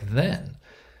look like then?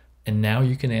 And now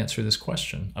you can answer this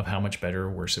question of how much better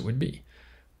or worse it would be.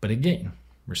 But again,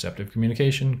 receptive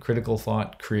communication, critical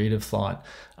thought, creative thought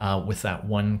with that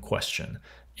one question.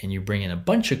 And you bring in a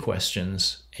bunch of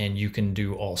questions and you can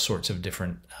do all sorts of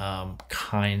different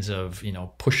kinds of,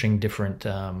 pushing different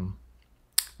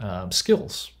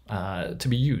skills to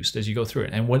be used as you go through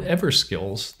it. And whatever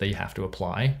skills they have to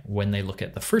apply when they look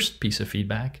at the first piece of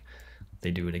feedback,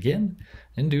 they do it again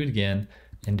and do it again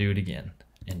and do it again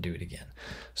and do it again.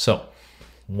 So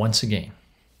once again,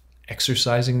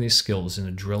 exercising these skills in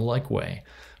a drill-like way,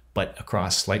 but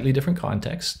across slightly different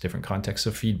contexts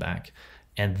of feedback.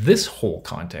 And this whole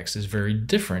context is very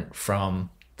different from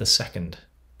the second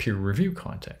peer review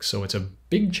context. So it's a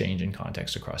big change in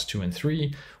context across 2 and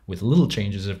 3 with little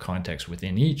changes of context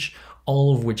within each,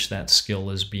 all of which that skill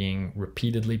is being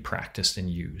repeatedly practiced and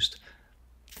used.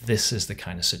 This is the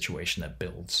kind of situation that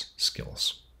builds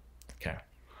skills. Okay.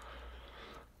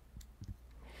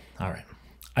 All right.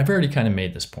 I've already kind of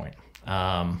made this point.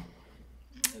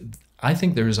 I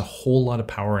think there is a whole lot of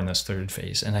power in this third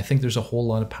phase, and I think there's a whole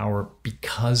lot of power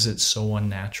because it's so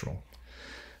unnatural.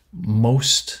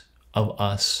 Most of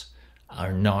us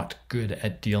are not good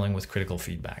at dealing with critical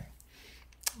feedback.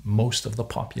 Most of the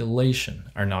population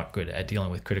are not good at dealing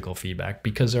with critical feedback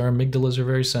because our amygdalas are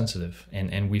very sensitive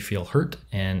and we feel hurt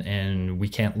and we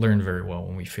can't learn very well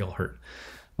when we feel hurt.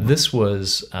 This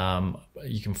was,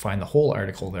 you can find the whole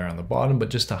article there on the bottom, but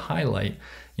just to highlight,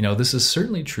 this is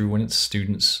certainly true when it's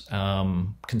students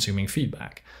consuming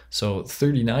feedback. So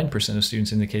 39% of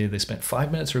students indicated they spent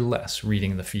 5 minutes or less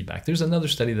reading the feedback. There's another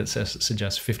study that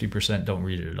suggests 50% don't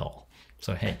read it at all.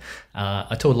 So hey,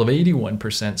 a total of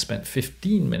 81% spent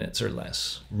 15 minutes or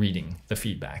less reading the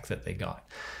feedback that they got.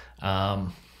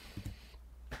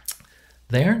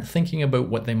 They aren't thinking about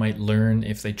what they might learn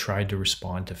if they tried to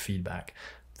respond to feedback.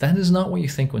 That is not what you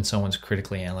think when someone's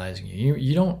critically analyzing you.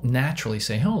 You don't naturally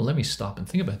say, oh, let me stop and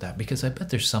think about that because I bet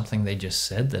there's something they just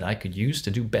said that I could use to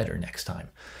do better next time.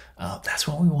 That's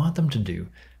what we want them to do,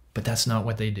 but that's not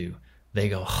what they do. They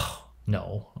go, oh,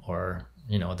 no, or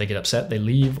they get upset, they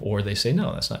leave, or they say,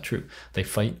 no, that's not true. They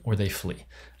fight or they flee.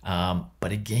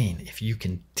 But again, if you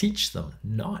can teach them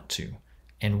not to,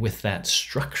 and with that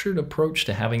structured approach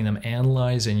to having them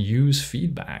analyze and use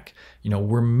feedback,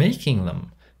 we're making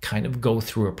them kind of go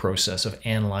through a process of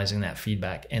analyzing that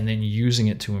feedback and then using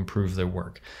it to improve their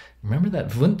work. Remember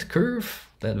that Wundt curve,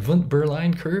 that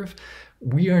Wundt-Berline curve?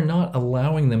 We are not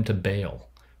allowing them to bail.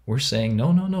 We're saying,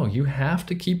 no, you have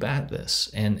to keep at this.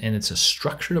 And it's a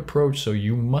structured approach, so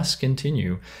you must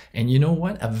continue. And you know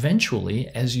what? Eventually,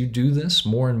 as you do this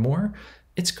more and more,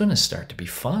 it's going to start to be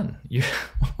fun.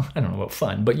 I don't know about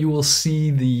fun, but you will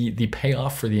see the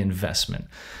payoff for the investment.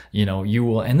 You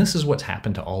will, and this is what's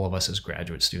happened to all of us as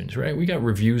graduate students, right? We got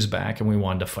reviews back and we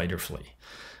wanted to fight or flee.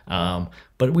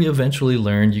 But we eventually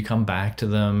learned you come back to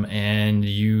them and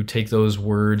you take those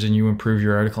words and you improve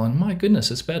your article and my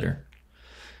goodness, it's better.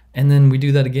 And then we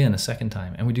do that again a second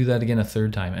time and we do that again a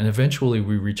third time. And eventually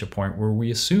we reach a point where we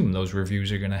assume those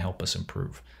reviews are going to help us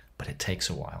improve, but it takes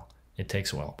a while. It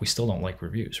takes a while. We still don't like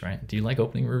reviews, right? Do you like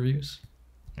opening reviews?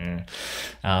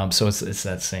 So it's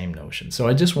that same notion. So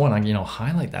I just want to,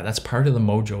 highlight that. That's part of the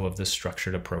mojo of this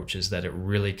structured approach is that it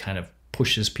really kind of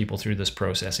pushes people through this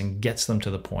process and gets them to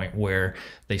the point where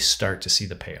they start to see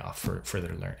the payoff for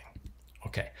their learning.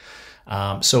 Okay.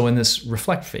 So in this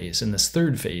reflect phase, in this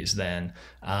third phase, then,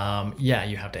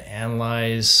 you have to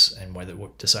analyze and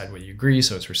decide whether you agree.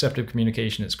 So it's receptive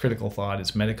communication, it's critical thought,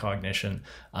 it's metacognition.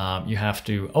 You have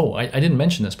to, I didn't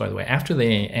mention this, by the way. After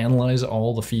they analyze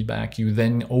all the feedback, you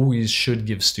then always should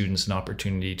give students an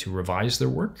opportunity to revise their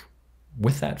work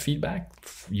with that feedback,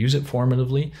 use it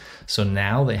formatively. So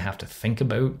now they have to think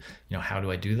about, how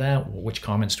do I do that? Which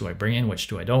comments do I bring in? Which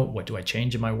do I don't? What do I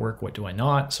change in my work? What do I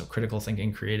not? So critical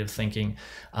thinking, creative thinking.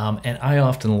 And I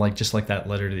often like, just like that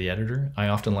letter to the editor, I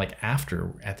often like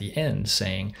at the end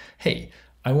saying, hey,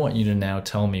 I want you to now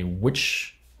tell me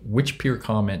which peer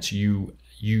comments you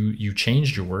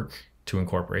changed your work to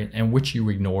incorporate and which you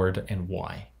ignored and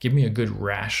why. Give me a good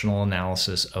rational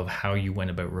analysis of how you went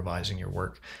about revising your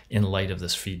work in light of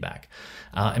this feedback.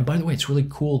 And by the way, it's really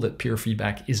cool that peer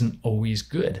feedback isn't always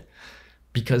good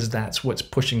because that's what's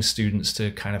pushing students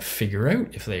to kind of figure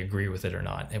out if they agree with it or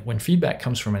not. And when feedback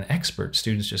comes from an expert,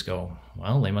 students just go,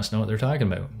 well, they must know what they're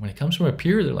talking about. When it comes from a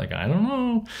peer, they're like, I don't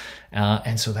know.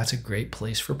 And so that's a great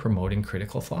place for promoting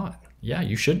critical thought. Yeah,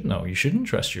 you should know. You shouldn't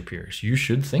trust your peers. You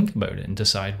should think about it and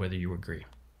decide whether you agree.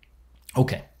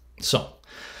 Okay, so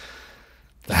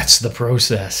that's the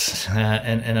process.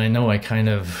 And I know I kind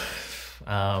of,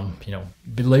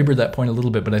 belabored that point a little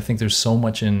bit, but I think there's so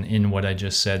much in what I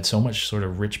just said, so much sort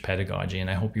of rich pedagogy, and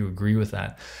I hope you agree with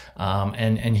that.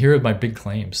 And here are my big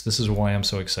claims. This is why I'm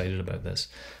so excited about this.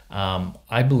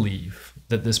 I believe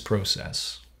that this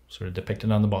process, sort of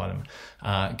depicted on the bottom,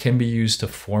 can be used to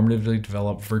formatively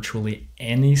develop virtually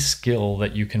any skill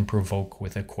that you can provoke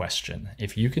with a question.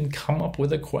 If you can come up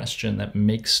with a question that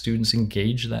makes students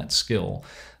engage that skill,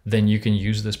 then you can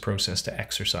use this process to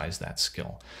exercise that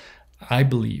skill. I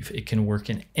believe it can work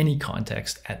in any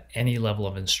context at any level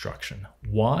of instruction.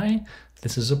 Why?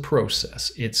 This is a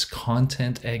process. It's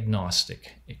content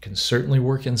agnostic. It can certainly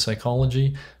work in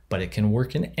psychology, but it can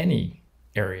work in any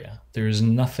area. There is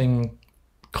nothing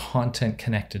content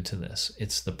connected to this.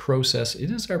 It's the process. It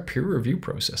is our peer review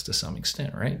process to some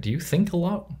extent, right? Do you think a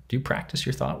lot? Do you practice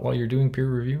your thought while you're doing peer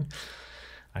review?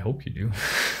 I hope you do.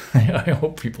 I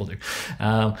hope people do.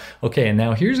 Okay, and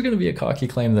now here's going to be a cocky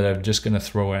claim that I'm just going to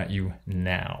throw at you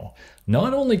now.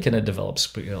 Not only can it develop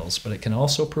skills, but it can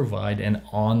also provide an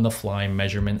on-the-fly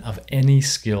measurement of any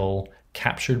skill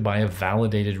captured by a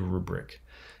validated rubric.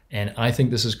 And I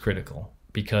think this is critical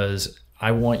because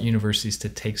I want universities to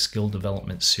take skill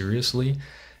development seriously,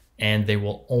 and they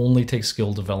will only take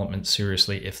skill development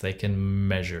seriously if they can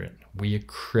measure it. We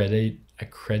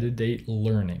accreditate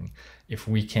learning. If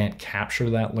we can't capture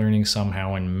that learning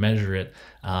somehow and measure it,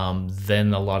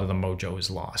 then a lot of the mojo is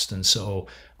lost. And so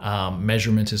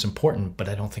measurement is important, but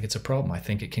I don't think it's a problem. I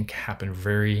think it can happen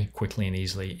very quickly and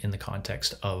easily in the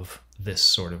context of this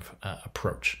sort of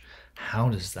approach. How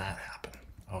does that happen?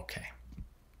 Okay,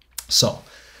 so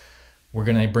we're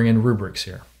going to bring in rubrics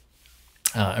here.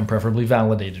 And preferably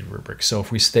validated rubrics. So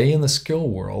if we stay in the skill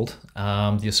world,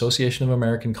 the Association of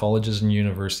American Colleges and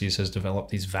Universities has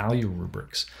developed these value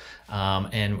rubrics.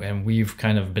 And we've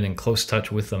kind of been in close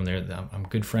touch with them. I'm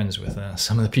good friends with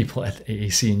some of the people at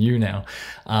AAC&U now.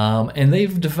 And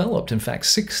they've developed, in fact,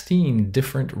 16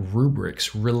 different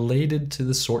rubrics related to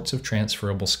the sorts of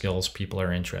transferable skills people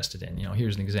are interested in. You know,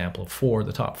 here's an example of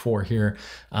the top four here.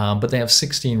 But they have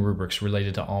 16 rubrics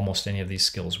related to almost any of these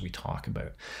skills we talk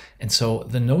about. And so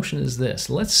the notion is this: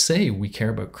 let's say we care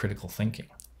about critical thinking.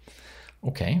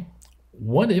 Okay,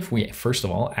 what if we, first of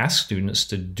all, ask students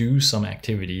to do some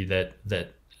activity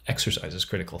that exercises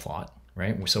critical thought,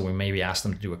 right? So we maybe ask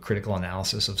them to do a critical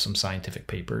analysis of some scientific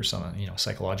paper, some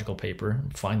psychological paper,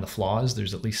 find the flaws.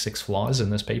 There's at least 6 flaws in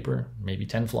this paper, maybe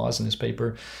 10 flaws in this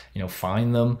paper,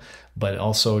 find them, but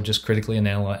also just critically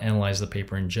analyze the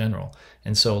paper in general.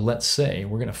 And so let's say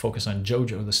we're going to focus on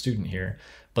Jojo, the student here,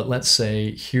 but let's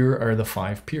say here are the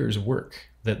 5 peers' work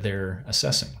that they're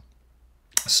assessing.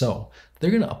 So they're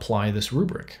going to apply this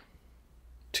rubric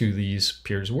to these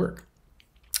peers' work.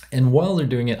 And while they're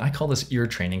doing it, I call this ear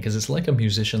training because it's like a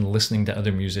musician listening to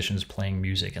other musicians playing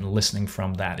music and listening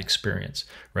from that experience,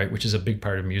 right? Which is a big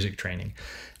part of music training.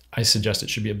 I suggest it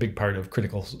should be a big part of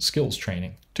critical skills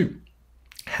training too.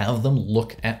 Have them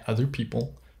look at other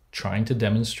people trying to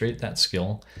demonstrate that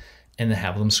skill and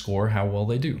have them score how well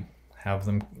they do.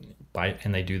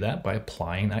 And they do that by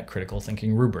applying that critical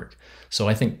thinking rubric. So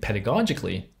I think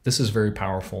pedagogically, this is very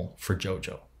powerful for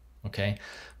Jojo, okay?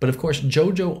 But of course,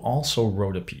 Jojo also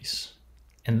wrote a piece,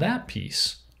 and that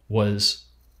piece was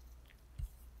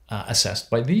assessed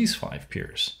by these 5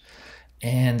 peers.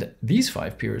 And these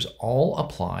 5 peers all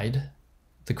applied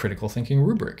the critical thinking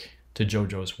rubric to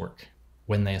Jojo's work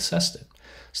when they assessed it.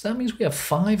 So that means we have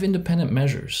 5 independent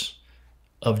measures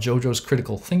of Jojo's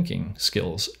critical thinking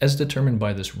skills as determined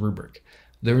by this rubric.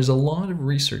 There is a lot of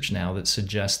research now that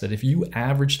suggests that if you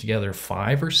average together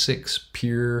 5 or 6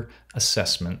 peer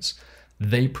assessments,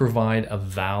 they provide a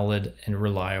valid and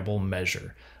reliable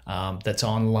measure that's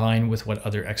on line with what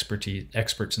other experts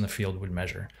in the field would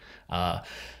measure.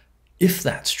 If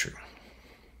that's true,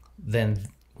 then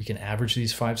we can average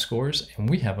these 5 scores and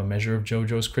we have a measure of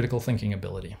Jojo's critical thinking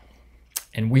ability.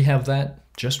 And we have that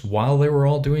just while they were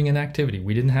all doing an activity.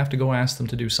 We didn't have to go ask them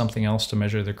to do something else to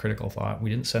measure their critical thought. We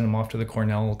didn't send them off to the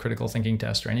Cornell critical thinking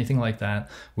test or anything like that.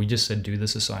 We just said, do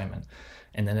this assignment.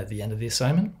 And then at the end of the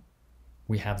assignment,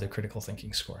 we have their critical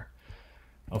thinking score.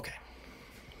 Okay.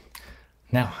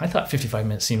 Now, I thought 55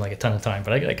 minutes seemed like a ton of time,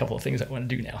 but I got a couple of things I want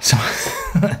to do now. So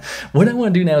what I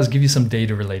want to do now is give you some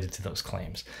data related to those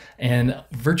claims. And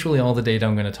virtually all the data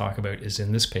I'm going to talk about is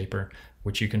in this paper,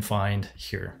 which you can find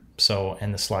here. So,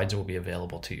 and the slides will be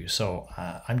available to you. So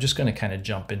I'm just going to kind of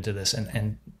jump into this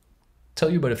and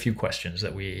tell you about a few questions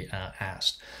that we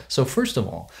asked. So first of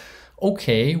all,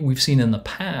 okay, we've seen in the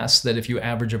past that if you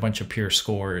average a bunch of peer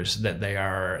scores that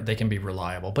they can be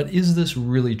reliable, but is this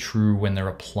really true when they're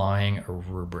applying a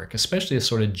rubric, especially a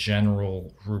sort of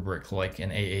general rubric like an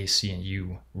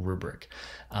AAC&U rubric?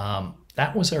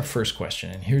 That was our first question,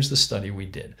 and here's the study we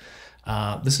did.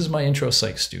 This is my intro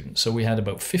psych student. So we had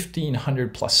about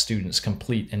 1,500 plus students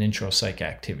complete an intro psych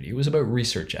activity. It was about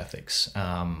research ethics.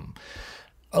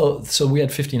 So we had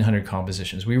 1,500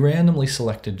 compositions. We randomly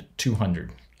selected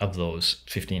 200 of those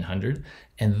 1,500.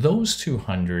 And those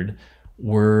 200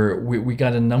 we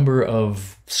got a number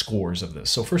of scores of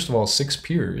this. So first of all, 6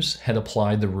 peers had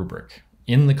applied the rubric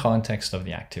in the context of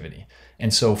the activity.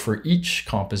 And so for each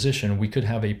composition, we could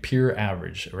have a peer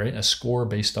average, right? A score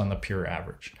based on the peer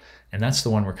average. And that's the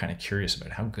one we're kind of curious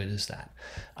about. How good is that?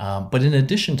 But in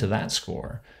addition to that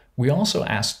score, we also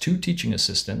asked 2 teaching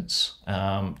assistants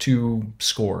to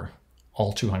score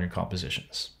all 200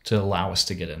 compositions to allow us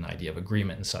to get an idea of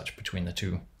agreement and such between the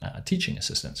 2 teaching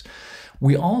assistants.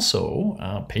 We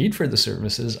also paid for the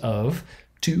services of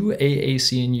 2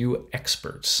 AAC&U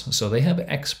experts. So they have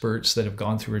experts that have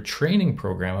gone through a training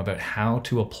program about how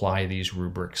to apply these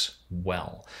rubrics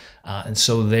well. And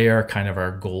so they are kind of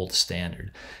our gold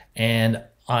standard. And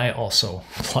I also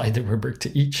applied the rubric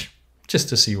to each just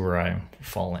to see where I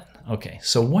fall in. Okay,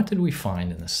 so what did we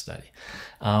find in this study?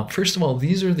 First of all,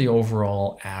 these are the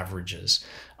overall averages.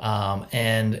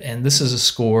 And this is a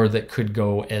score that could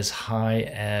go as high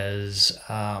as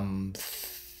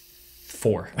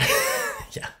 4.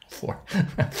 Yeah, 4.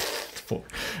 4.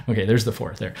 Okay, there's the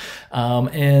 4 there.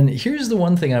 And here's the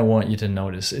one thing I want you to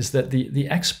notice is that the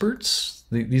experts,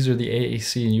 these are the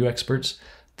AAC&U experts,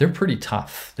 they're pretty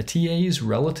tough. The TAs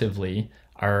relatively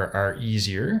are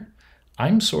easier.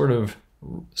 I'm sort of,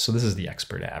 so this is the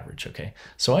expert average, okay?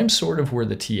 So I'm sort of where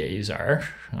the TAs are.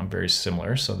 I'm very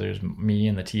similar. So there's me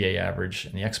and the TA average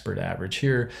and the expert average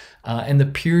here. And the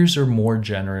peers are more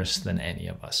generous than any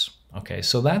of us. Okay,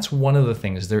 so that's one of the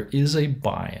things. There is a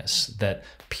bias that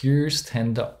peers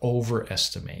tend to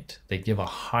overestimate. They give a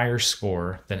higher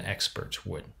score than experts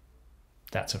would.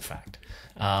 That's a fact.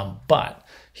 But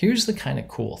here's the kind of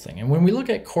cool thing. And when we look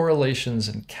at correlations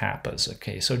and kappas,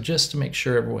 okay, so just to make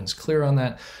sure everyone's clear on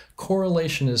that,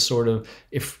 correlation is sort of,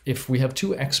 if we have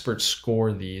 2 experts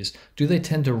score these, do they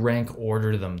tend to rank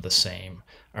order them the same?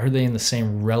 Are they in the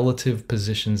same relative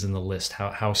positions in the list,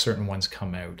 how certain ones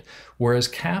come out? Whereas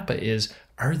kappa is,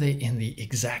 are they in the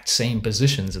exact same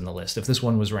positions in the list? If this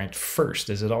one was ranked first,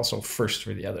 is it also first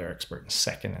for the other expert and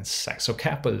second and second? So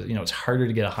kappa, it's harder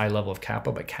to get a high level of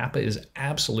kappa, but kappa is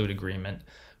absolute agreement.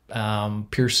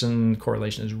 Pearson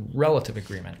correlation is relative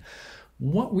agreement.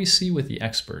 What we see with the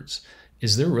experts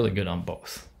is they're really good on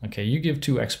both. Okay, you give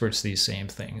 2 experts these same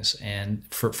things, and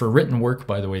for written work,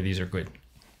 by the way, these are good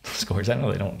scores. I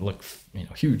know they don't look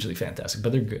hugely fantastic,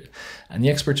 but they're good. And the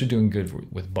experts are doing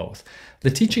good with both. The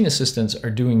teaching assistants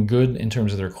are doing good in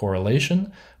terms of their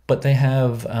correlation, but they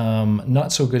have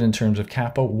not so good in terms of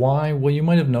kappa. Why? Well, you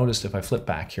might have noticed if I flip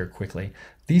back here quickly,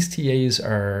 these TAs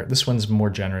this one's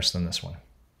more generous than this one.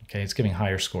 Okay, it's giving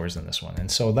higher scores than this one. And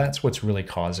so that's what's really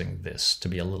causing this to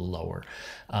be a little lower.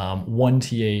 One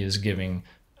TA is giving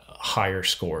higher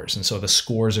scores, and so the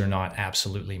scores are not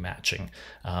absolutely matching.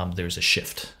 There's a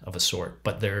shift of a sort,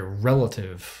 but their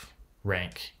relative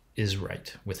rank is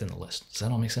right within the list. Does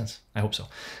that all make sense? I hope so.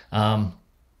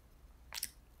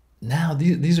 Now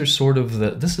these are sort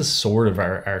of this is sort of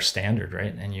our standard,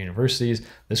 right? And universities,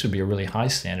 this would be a really high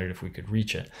standard if we could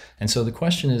reach it. And so the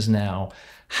question is now,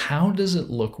 how does it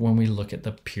look when we look at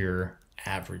the peer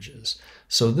averages?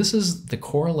 So this is the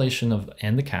correlation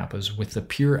and the kappas with the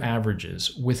peer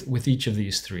averages with each of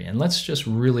these 3. And let's just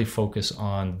really focus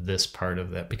on this part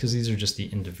of that, because these are just the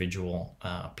individual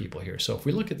people here. So if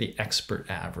we look at the expert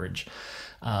average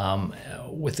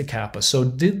with the kappa, so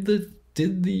did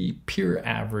the peer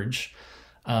average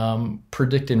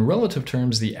predict in relative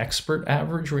terms the expert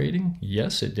average rating?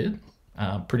 Yes, it did.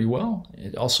 Pretty well.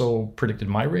 It also predicted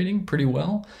my rating pretty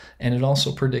well, and it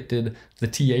also predicted the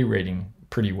TA rating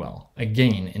pretty well.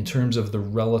 Again, in terms of the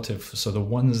relative, so the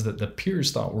ones that the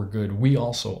peers thought were good, we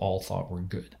also all thought were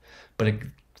good, but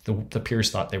the peers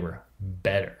thought they were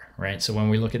better, right? So when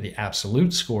we look at the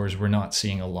absolute scores, we're not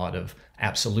seeing a lot of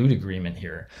absolute agreement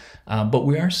here, but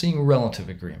we are seeing relative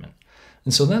agreement.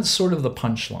 And so that's sort of the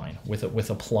punchline with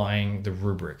applying the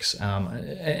rubrics.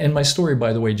 And my story,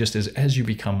 by the way, just is as you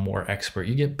become more expert,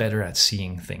 you get better at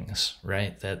seeing things,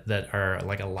 right? That are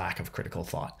like a lack of critical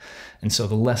thought. And so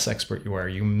the less expert you are,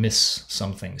 you miss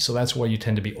something. So that's why you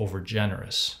tend to be over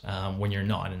generous when you're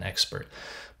not an expert.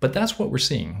 But that's what we're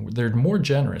seeing. They're more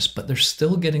generous, but they're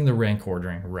still getting the rank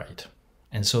ordering right.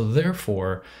 And so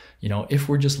therefore, if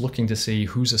we're just looking to see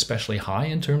who's especially high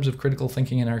in terms of critical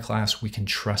thinking in our class, we can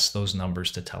trust those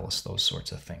numbers to tell us those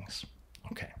sorts of things.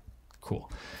 Okay,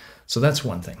 cool. So that's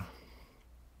one thing.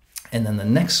 And then the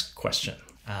next question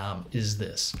is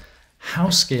this: how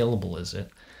scalable is it?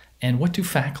 And what do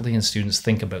faculty and students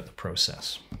think about the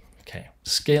process? Okay,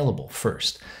 scalable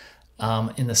first.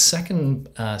 In the second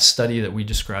study that we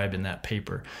describe in that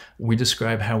paper, we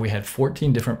describe how we had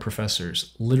 14 different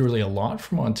professors, literally a lot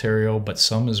from Ontario, but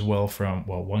some as well from,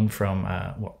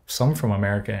 some from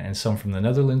America and some from the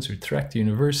Netherlands, Utrecht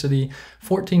University,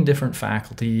 14 different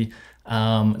faculty.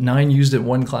 9 used it in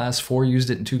 1 class, 4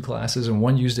 used it in 2 classes, and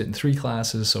 1 used it in 3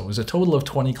 classes. So it was a total of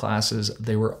 20 classes.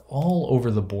 They were all over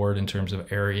the board in terms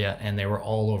of area, and they were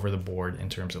all over the board in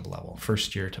terms of level,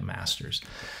 first year to master's.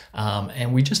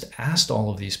 And we just asked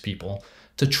all of these people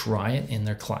to try it in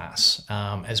their class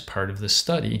as part of this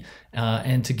study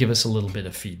and to give us a little bit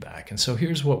of feedback. And so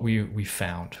here's what we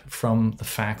found from the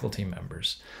faculty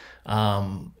members.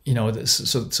 So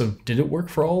did it work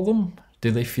for all of them?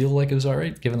 Did they feel like it was all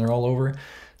right, given they're all over?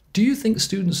 Do you think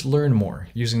students learn more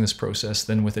using this process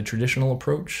than with a traditional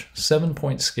approach?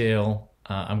 7-point scale.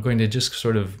 I'm going to just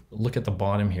sort of look at the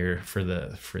bottom here for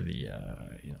the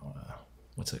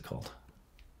what's it called?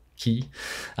 Key.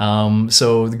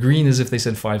 So the green is if they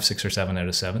said 5, 6, or 7 out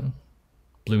of 7.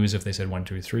 Blue is if they said 1,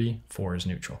 2, 3. 4 is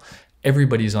neutral.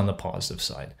 Everybody's on the positive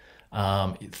side.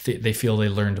 They feel they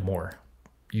learned more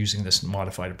using this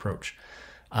modified approach.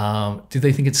 Do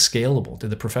they think it's scalable? Do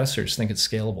the professors think it's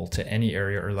scalable to any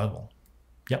area or level?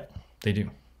 Yep, they do.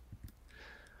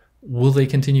 Will they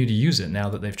continue to use it now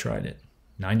that they've tried it?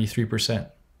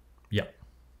 93%. Yep.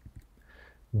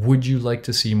 Would you like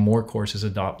to see more courses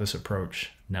adopt this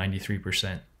approach?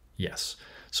 93%. Yes.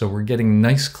 So we're getting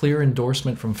nice, clear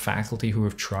endorsement from faculty who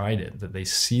have tried it, that they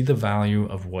see the value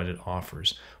of what it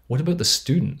offers. What about the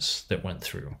students that went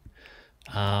through?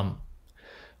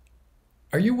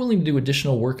 Are you willing to do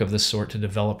additional work of this sort to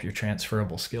develop your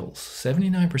transferable skills?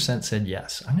 79% said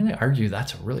yes. I'm going to argue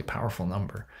that's a really powerful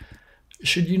number.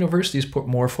 Should universities put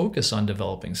more focus on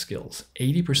developing skills?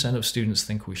 80% of students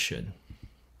think we should.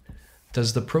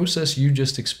 Does the process you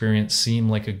just experienced seem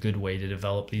like a good way to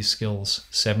develop these skills?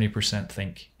 70%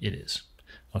 think it is.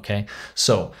 Okay,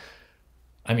 so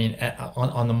I mean,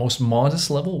 on the most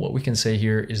modest level, what we can say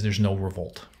here is there's no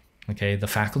revolt. Okay, the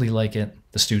faculty like it,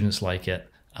 the students like it.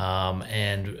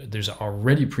 And there's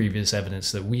already previous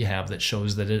evidence that we have that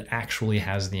shows that it actually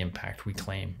has the impact we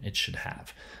claim it should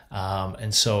have.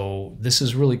 And so this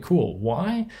is really cool.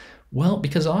 Why? Well,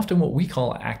 because often what we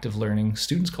call active learning,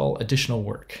 students call additional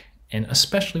work. And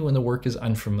especially when the work is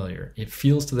unfamiliar, it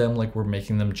feels to them like we're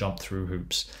making them jump through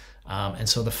hoops. And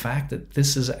so the fact that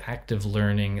this is active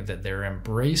learning that they're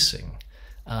embracing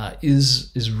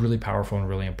is really powerful and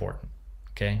really important.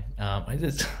 Okay.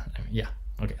 Yeah.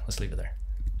 Okay. Let's leave it there.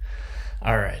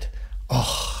 All right.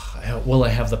 Well,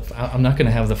 I'm not going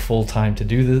to have the full time to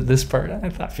do this part. I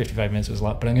thought 55 minutes was a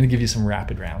lot, but I'm going to give you some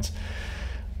rapid rounds.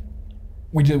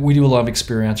 We do a lot of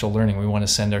experiential learning. We want to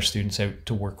send our students out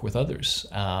to work with others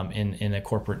in a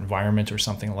corporate environment or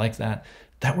something like that.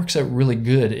 That works out really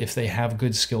good if they have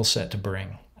good skill set to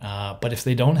bring. But if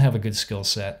they don't have a good skill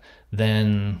set,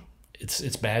 then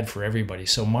it's bad for everybody.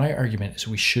 So my argument is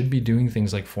we should be doing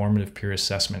things like formative peer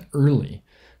assessment early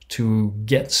to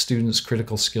get students'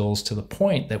 critical skills to the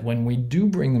point that when we do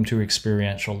bring them to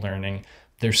experiential learning,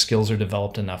 their skills are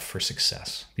developed enough for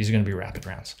success. These are going to be rapid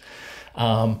rounds.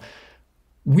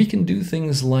 We can do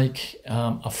things like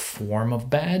a form of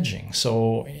badging.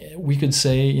 So we could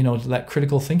say, that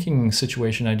critical thinking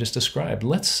situation I just described,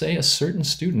 let's say a certain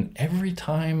student, every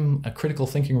time a critical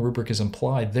thinking rubric is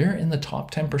applied, they're in the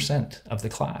top 10% of the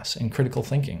class in critical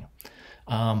thinking.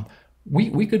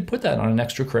 We could put that on an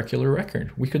extracurricular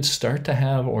record. We could start to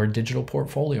have, or a digital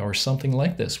portfolio or something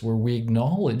like this, where we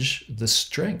acknowledge the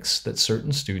strengths that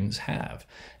certain students have,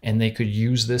 and they could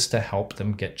use this to help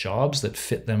them get jobs that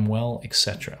fit them well,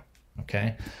 etc.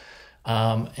 Okay,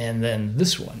 and then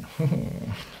this one.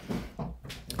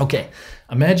 Okay,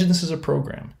 imagine this is a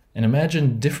program, and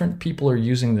imagine different people are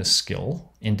using this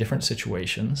skill in different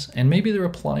situations, and maybe they're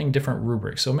applying different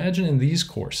rubrics. So imagine in these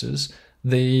courses,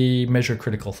 they measure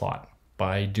critical thought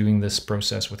by doing this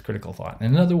process with critical thought.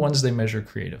 And in other ones, they measure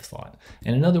creative thought.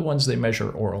 And in other ones, they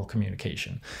measure oral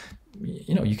communication.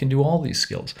 You can do all these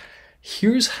skills.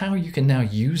 Here's how you can now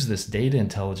use this data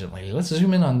intelligently. Let's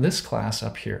zoom in on this class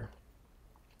up here.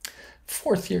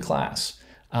 4th year class.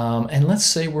 And let's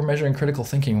say we're measuring critical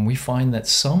thinking and we find that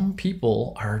some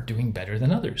people are doing better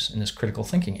than others in this critical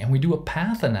thinking. And we do a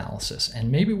path analysis.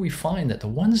 And maybe we find that the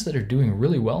ones that are doing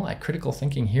really well at critical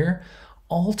thinking here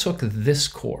all took this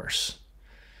course.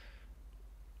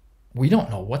 We don't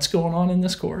know what's going on in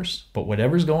this course, but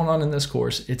whatever's going on in this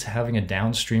course, it's having a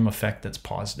downstream effect that's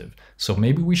positive. So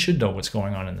maybe we should know what's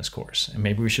going on in this course, and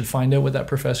maybe we should find out what that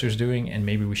professor's doing, and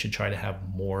maybe we should try to have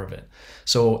more of it.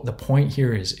 So the point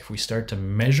here is if we start to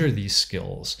measure these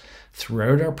skills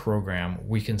throughout our program,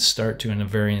 we can start to, in a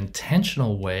very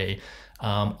intentional way,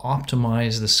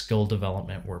 optimize the skill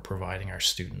development we're providing our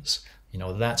students. You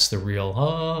know, that's the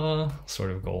real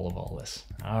sort of goal of all this.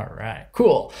 All right,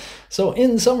 cool. So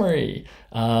in summary,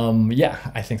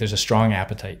 yeah, I think there's a strong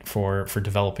appetite for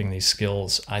developing these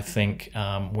skills. I think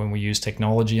when we use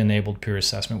technology-enabled peer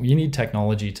assessment, you need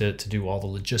technology to do all the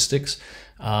logistics,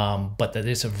 but that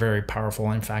is a very powerful,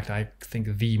 in fact, I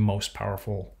think the most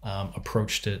powerful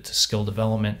approach to skill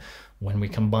development. When we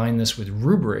combine this with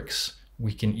rubrics,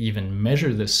 we can even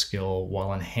measure this skill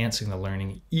while enhancing the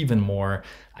learning even more.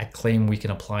 I claim we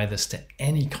can apply this to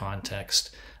any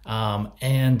context.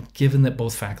 And given that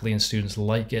both faculty and students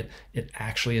like it, it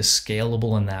actually is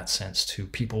scalable in that sense too.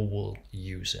 People will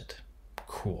use it.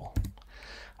 Cool.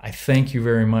 I thank you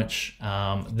very much.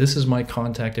 This is my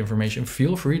contact information.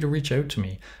 Feel free to reach out to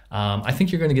me. I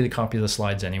think you're going to get a copy of the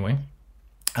slides anyway.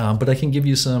 But I can give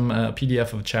you some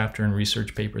PDF of a chapter and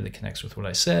research paper that connects with what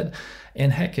I said.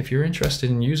 And heck, if you're interested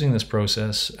in using this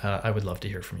process, I would love to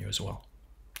hear from you as well.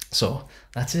 So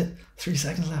that's it. 3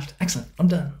 seconds left. Excellent. I'm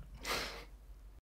done.